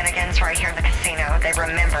ice from Bennigan's right here in the casino. They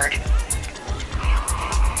remembered.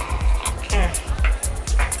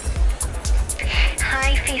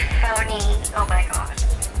 Hi, Fifoni. Oh my God.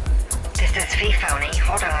 This is Fifoni.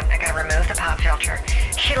 Hold on, I gotta remove the pop filter.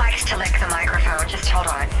 She likes to lick the microphone. Just hold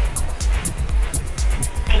on.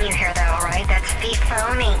 Can you hear that all right? That's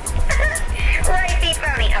Fifoni. Right,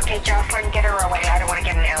 Fifoni. Okay, Jocelyn, get her away. I don't want to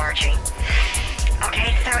get an allergy.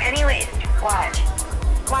 Okay, so anyways, what?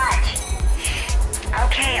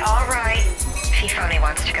 Okay, all right. Fifoni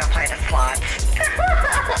wants to go play the slots.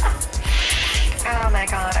 Oh my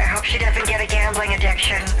God, I hope she doesn't get a gambling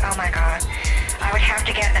addiction. Oh my God. I would have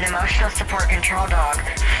to get an emotional support control dog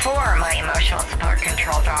for my emotional support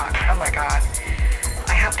control dog. Oh my God.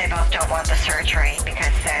 I hope they both don't want the surgery,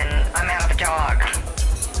 because then I'm out of a dog,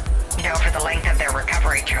 for the length of their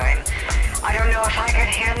recovery time. I don't know if I could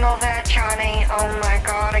handle that, Johnny. Oh my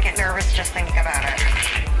God, I get nervous just thinking about it.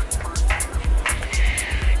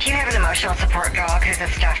 Do you have an emotional support dog who's a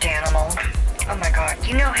stuffed animal? Oh my God,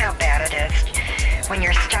 you know how bad it is when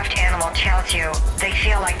your stuffed animal tells you they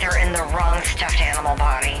feel like they're in the wrong stuffed animal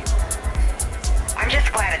body.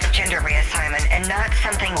 and not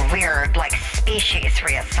something weird like species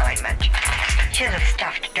reassignment. She's a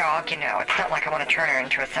stuffed dog, you know. It's not like I want to turn her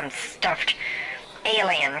into some stuffed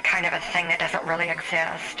alien kind of a thing that doesn't really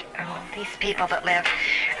exist. Oh, these people that live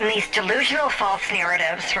in these delusional false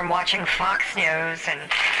narratives from watching Fox News and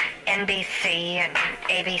NBC and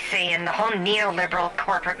ABC and the whole neoliberal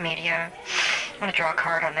corporate media. I'm going to draw a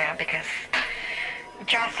card on that because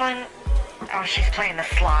Jocelyn, oh, she's playing the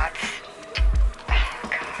slots. Oh,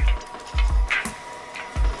 God.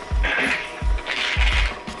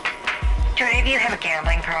 Do any of you have a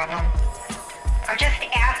gambling problem? I'm just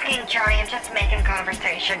asking, Johnny. I'm just making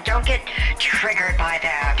conversation. Don't get triggered by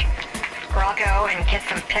that. Or I'll go and get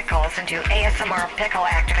some pickles and do ASMR pickle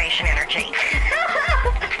activation energy.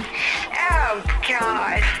 Oh,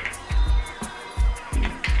 God.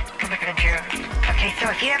 What am I going to do? Okay, so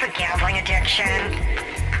if you have a gambling addiction,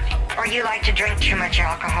 or you like to drink too much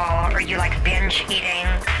alcohol, or you like binge eating,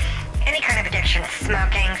 any kind of addiction,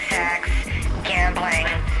 smoking, sex, gambling,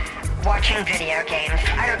 watching video games,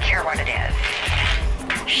 I don't care what it is.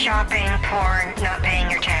 Shopping, porn, not paying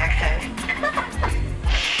your taxes.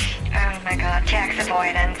 Oh my God, tax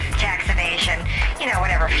avoidance, tax evasion, you know,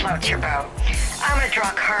 whatever floats your boat. I'm going to draw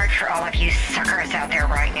a card for all of you suckers out there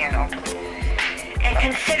right now. And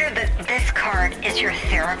consider that this card is your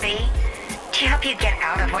therapy to help you get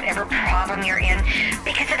out of whatever problem you're in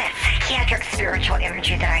because of that psychiatric spiritual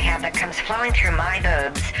energy that I have that comes flowing through my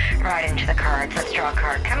boobs right into the cards. Let's draw a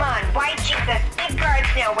card. Come on, white Jesus, big cards,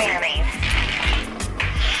 no whammies.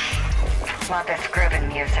 Love this grooving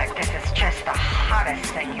music. This is just the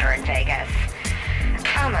hottest thing here in Vegas.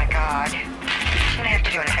 Oh my God. I'm gonna have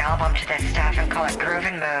to do an album to this stuff and call it Groove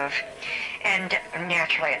and Move. And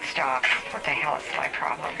naturally it stops. What the hell is my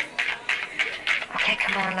problem? Okay,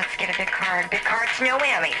 come on, let's get a big card. Big cards, no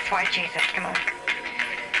whammies. White Jesus, come on.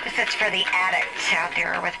 This is for the addicts out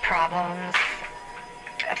there with problems,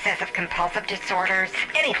 obsessive compulsive disorders,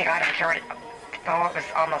 anything, I don't care what it, oh, it was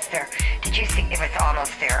almost there. Did you see? It was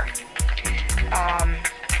almost there.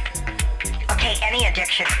 Okay, any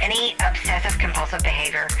addiction, any obsessive compulsive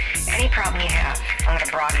behavior, any problem you have, I'm going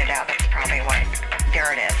to broaden it out. That's probably what,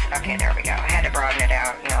 there it is. Okay, there we go. I had to broaden it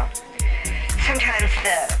out, you know. Sometimes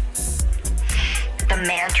the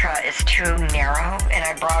mantra is too narrow, and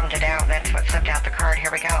I broadened it out. That's what flipped out the card.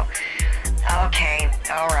 Here we go. Okay,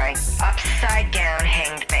 all right. Upside down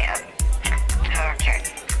hanged man. Okay,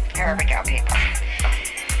 here we go, people.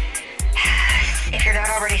 If you're not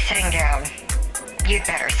already sitting down, you'd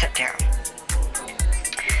better sit down.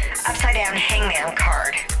 Upside down hangman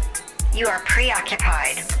card. You are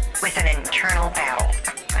preoccupied with an internal battle.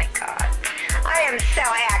 Oh my God. I am so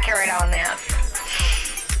accurate on this.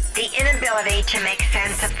 The inability to make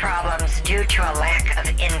sense of problems due to a lack of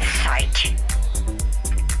insight.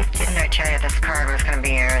 Didn't I tell you this card was going to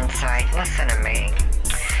be your insight? Listen to me.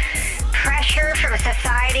 Pressure from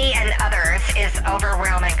society and others is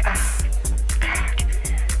overwhelming. Oh, God.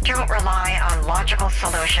 Don't rely on logical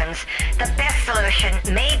solutions. The best solution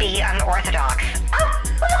may be unorthodox.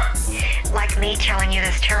 Like me telling you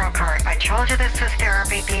this tarot card. I told you this was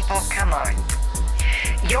therapy, people. Come on.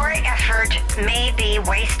 Your effort may be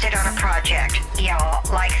wasted on a project, y'all,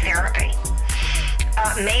 like therapy.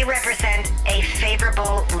 May represent a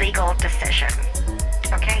favorable legal decision.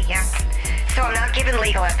 Okay, yeah. So I'm not giving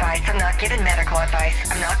legal advice. I'm not giving medical advice.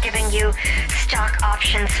 I'm not giving you stock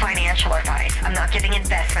options financial advice. I'm not giving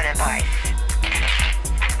investment advice.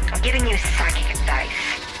 I'm giving you psychic advice.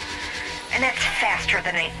 And that's faster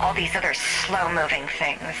than all these other slow-moving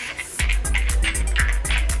things.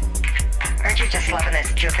 Aren't you just loving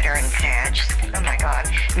this Jupiter and Sag? Oh my God.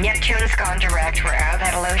 Neptune's gone direct. We're out of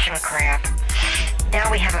that illusion crap. Now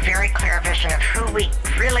we have a very clear vision of who we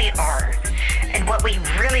really are and what we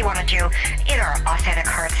really want to do in our authentic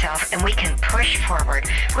heart self, and we can push forward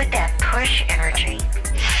with that push energy.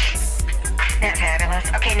 Isn't that fabulous?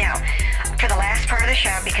 Okay, now, for the last part of the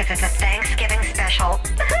show, because it's a Thanksgiving special,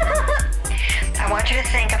 I want you to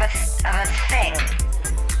think of a thing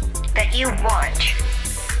that you want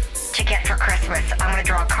to get for Christmas. I'm going to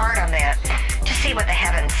draw a card on that to see what the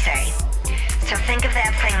heavens say. So think of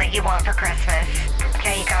that thing that you want for Christmas.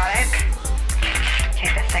 Okay, you got it? Okay,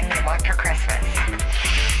 the thing you want for Christmas.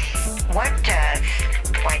 What does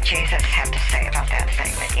White Jesus have to say about that thing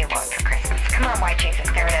that you want for Christmas? Come on, White Jesus,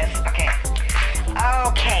 there it is. Okay.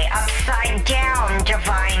 Okay, upside down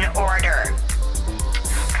divine order.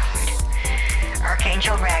 Oh, God.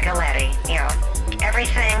 Archangel Raguletti, you know,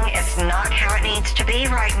 everything is not how it needs to be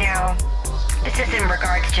right now. This is in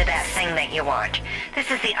regards to that thing that you want.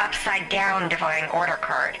 This is the upside down divine order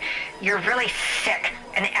card. You're really sick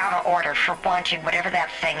and out of order for wanting whatever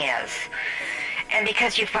that thing is. And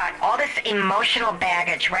because you've got all this emotional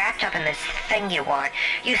baggage wrapped up in this thing you want,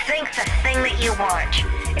 you think the thing that you want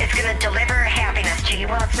is going to deliver happiness to you.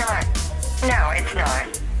 Well, it's not. No, it's not.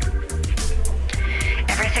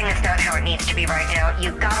 Everything is not how it needs to be right now.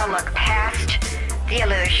 You've got to look past the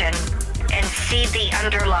illusion and see the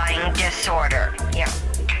underlying disorder. Yeah.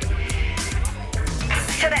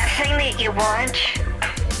 So that thing that you want,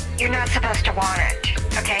 you're not supposed to want it.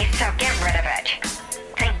 Okay, so get rid of it.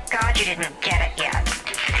 Thank God you didn't get it yet.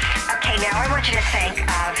 Okay, now I want you to think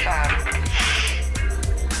of,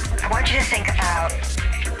 about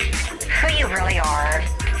who you really are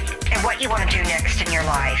and what you want to do next in your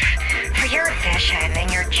life for your vision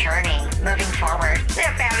and your journey moving forward. Isn't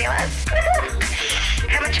that fabulous?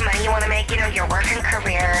 How much money you want to make, your work and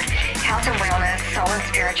career, health and wellness, soul and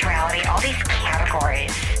spirituality, all these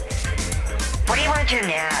categories. What do you want to do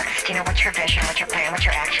next? What's your vision? What's your plan? What's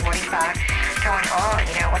your action? What do you got going on?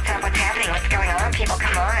 What's up? What's happening? What's going on? People,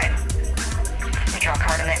 come on. Let me draw a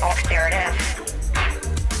card on that. Oh, there it is.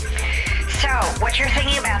 So, what you're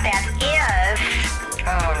thinking about that is,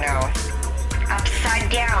 oh no, upside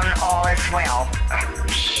down, all is well. Oh,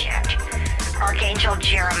 shit. Archangel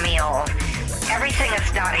Jeremiel. Everything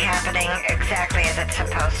is not happening exactly as it's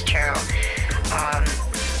supposed to.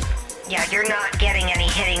 Yeah, you're not getting any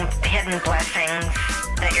hidden blessings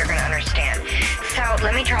that you're going to understand. So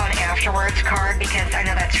let me draw an afterwards card because I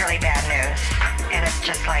know that's really bad news. And it's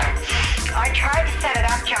just like, I tried to set it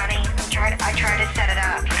up, Johnny. I tried to set it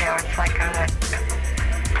up. It's like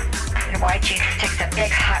the white Jesus takes a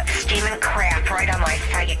big hot steaming crap right on my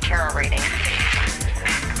psychic tarot reading.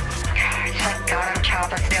 Thank God I'm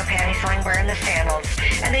childless, no panties, only wearing the sandals.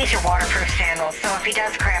 And these are waterproof sandals, so if he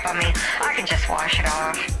does crap on me, I can just wash it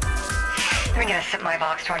off. I'm gonna sit my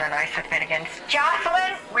box one on ice with Finnegans.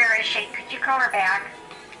 Jocelyn, where is she? Could you call her back?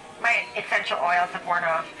 My essential oils have worn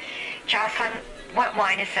off. Jocelyn, what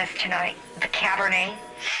wine is this tonight? The Cabernet?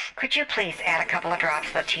 Could you please add a couple of drops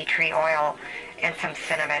of the tea tree oil and some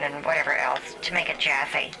cinnamon and whatever else to make it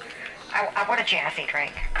jazzy? I want a jazzy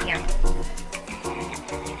drink. Yeah.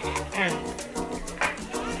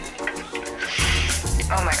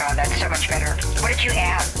 Oh my God, that's so much better. What did you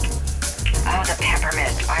add? Oh, the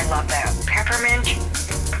peppermint. I love that. Peppermint,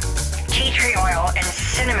 tea tree oil, and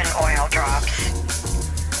cinnamon oil drops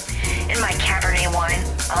in my Cabernet wine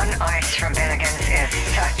on ice from Bennigan's is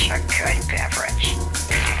such a good beverage.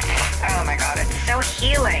 Oh my God, it's so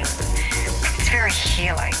healing. It's very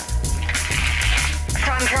healing. So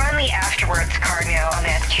I'm drawing the afterwards card now on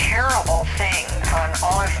that terrible thing on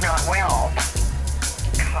All Is Not Well.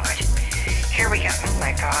 God. Here we go. Oh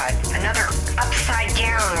my God. Another upside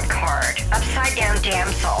down card. Upside down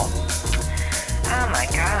damsel. Oh my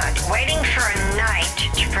God. Waiting for a knight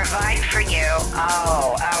to provide for you.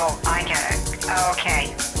 Oh, I get it.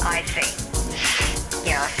 Okay, I see.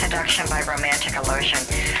 Yeah, seduction by romantic illusion.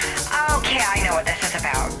 Okay, I know what this is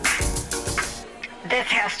about. This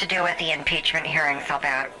has to do with the impeachment hearings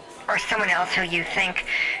about, or someone else who you think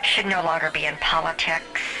should no longer be in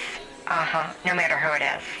politics. No matter who it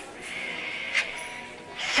is.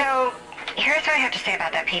 So, here's what I have to say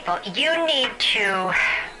about that, people. You need to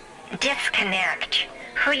disconnect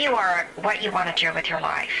who you are, what you want to do with your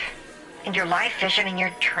life, and your life vision and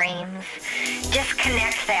your dreams.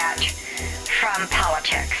 Disconnect that from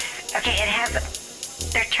politics. Okay,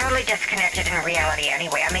 they're totally disconnected in reality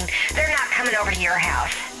anyway. I mean, they're not coming over to your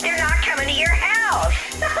house. They're not coming to your house.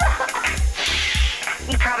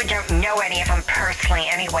 You probably don't know any of them personally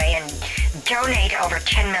anyway, and donate over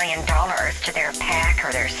 $10 million to their PAC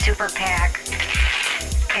or their super PAC.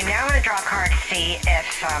 Okay, now I'm going to draw a card to see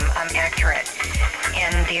if I'm accurate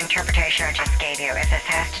in the interpretation I just gave you. If this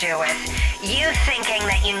has to do with you thinking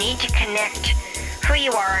that you need to connect who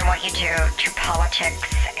you are and what you do to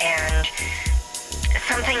politics and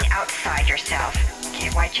something outside yourself. Okay,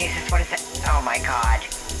 white Jesus, what is it? Oh my God.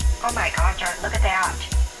 Oh my God, John, look at that.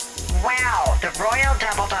 Wow, the Royal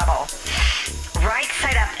Double-Double. Right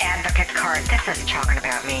side up advocate card. This is talking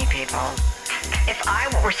about me, people. If I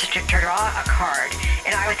were to draw a card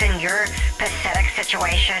and I was in your pathetic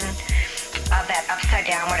situation of that upside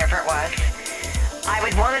down, whatever it was, I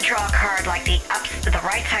would want to draw a card like the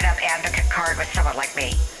right side up advocate card with someone like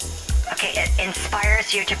me. Okay, it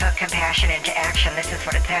inspires you to put compassion into action. This is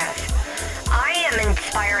what it says. I am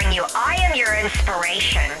inspiring you. I am your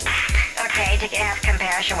inspiration. Okay, to have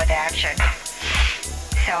compassion with action.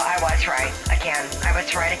 So I was right again. I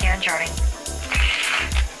was right again, Johnny.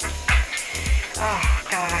 Oh,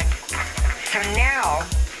 God. So now,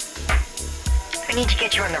 I need to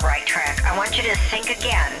get you on the right track. I want you to think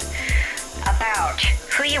again about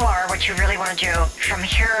who you are, what you really want to do from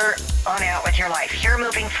here on out with your life, here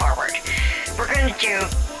moving forward. we're going to do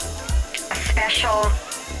a special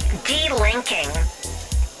de-linking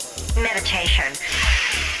meditation.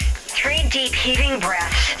 3 deep heaving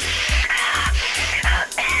breaths.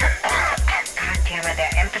 God damn it,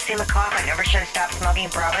 that emphysema cough. I never should have stopped smoking.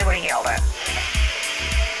 Probably would have healed it.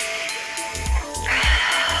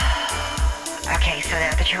 Okay, so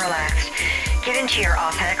now that you're relaxed, get into your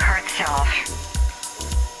authentic heart self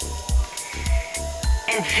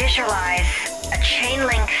and visualize a chain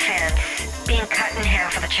link fence being cut in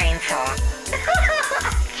half with a chainsaw.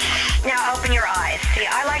 Now open your eyes. See,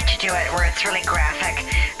 I like to do it where it's really graphic,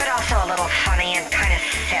 but also a little funny and kind of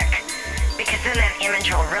sick, because then that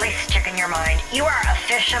image will really stick in your mind. You are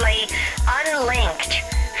officially unlinked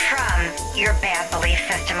from your bad belief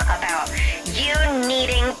system about you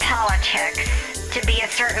needing politics to be a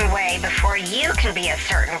certain way before you can be a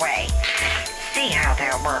certain way. See how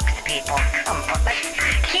that works, people. Come on, let's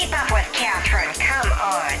keep up with Catherine. Come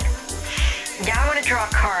on. Now I want to draw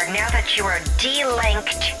a card now that you are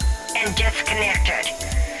de-linked and disconnected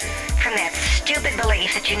from that stupid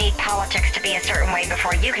belief that you need politics to be a certain way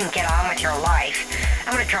before you can get on with your life.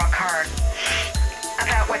 I'm going to draw a card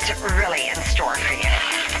about what's really in store for you.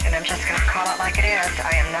 And I'm just going to call it like it is.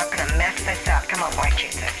 I am not going to mess this up. Come on, white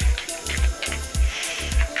Jesus.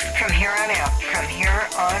 From here on out,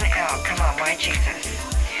 come on, white Jesus.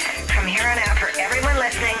 From here on out, for everyone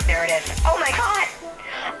listening, there it is. Oh my God.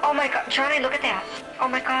 Oh my God, Johnny, look at that. Oh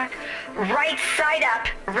my God. Right side up,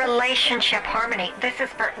 relationship harmony. That's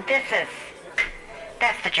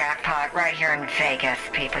the jackpot right here in Vegas,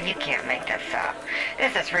 people. You can't make this up.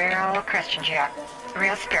 This is real Christian jack,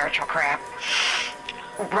 real spiritual crap.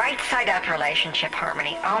 Right side up relationship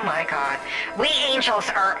harmony. Oh my God. We angels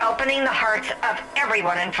are opening the hearts of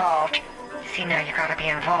everyone involved. See, now you gotta be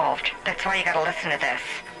involved. That's why you gotta listen to this.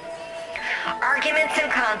 Arguments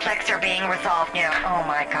and conflicts are being resolved now. Oh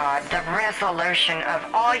my God. The resolution of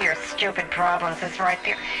all your stupid problems is right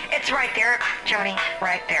there. It's right there, Johnny.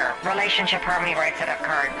 Right there. Relationship harmony right side up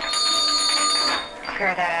card.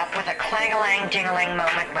 Clear that up with a clang-a-lang, ding-a-ling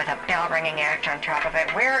moment with a bell-ringing act on top of it.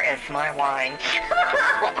 Where is my wine?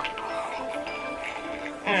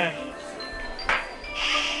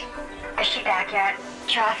 Is she back yet?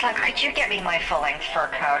 Jocelyn, could you get me my full-length fur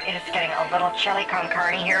coat? It is getting a little chili con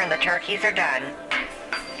carne here and the turkeys are done.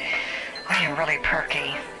 I am really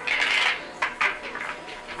perky.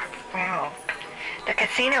 Wow. The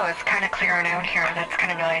casino is kind of clearing out here. That's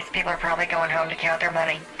kind of nice. People are probably going home to count their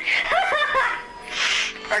money.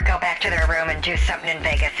 Or go back to their room and do something in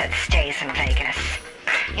Vegas that stays in Vegas.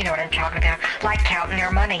 You know what I'm talking about? Like counting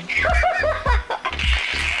their money.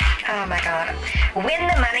 Oh my God. Win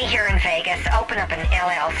the money here in Vegas. Open up an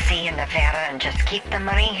LLC in Nevada and just keep the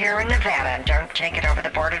money here in Nevada and don't take it over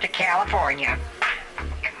the border to California.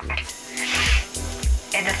 God.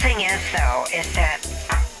 And the thing is, though, is that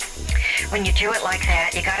when you do it like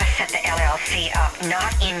that, you gotta set the LLC up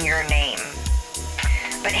not in your name,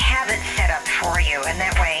 but have it set up for you, and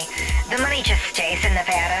that way the money just stays in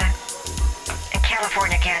Nevada, and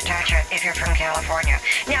California can't touch it if you're from California.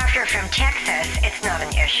 Now, if you're from Texas, it's not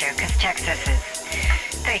an issue, because Texas is,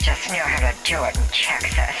 they just know how to do it in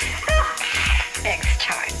Texas. Big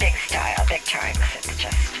style, big times. It's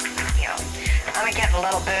just, you know, I'm getting a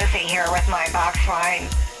little boozy here with my box wine.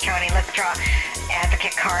 Johnny, let's draw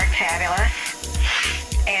advocate card, fabulous.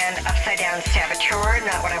 And upside down saboteur,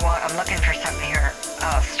 not what I want. I'm looking for something here.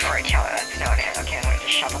 Oh, storyteller, that's not it. Okay, I'm going to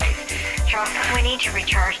shuffle these. Jocelyn, we need to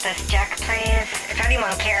recharge this deck, please. If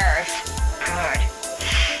anyone cares. Good.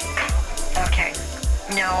 Okay.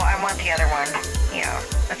 No, I want the other one. Yeah,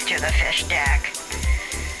 let's do the fish deck.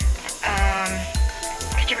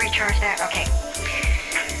 Could you recharge that? Okay.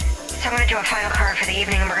 So I'm going to do a final card for the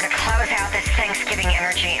evening, and we're going to close out this Thanksgiving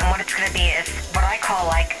energy, and what it's going to be is what I call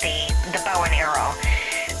like the bow and arrow.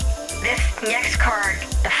 This next card,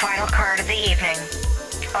 the final card of the evening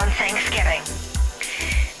on Thanksgiving,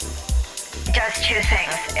 does two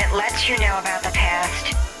things. It lets you know about the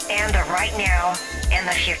past and the right now and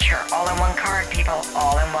the future. All in one card, people.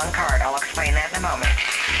 All in one card. I'll explain that in a moment.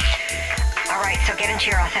 All right, so get into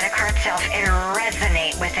your authentic heart self and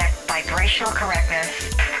resonate with that vibrational correctness.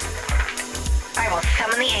 I will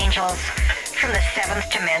summon the angels from the 7th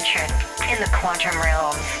dimension in the quantum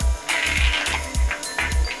realms,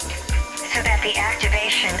 so that the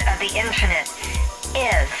activation of the infinite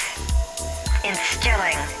is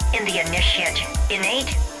instilling in the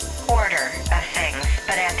innate order of things,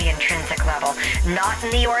 but at the intrinsic level, not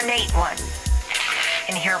in the ornate one.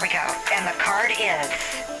 And here we go. And the card is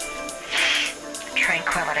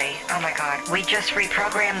tranquility. Oh my God. We just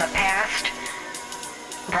reprogrammed the past,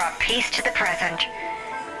 brought peace to the present,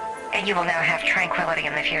 and you will now have tranquility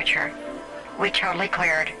in the future. We totally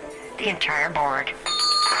cleared the entire board.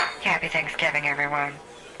 Happy Thanksgiving, everyone.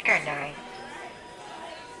 Good night.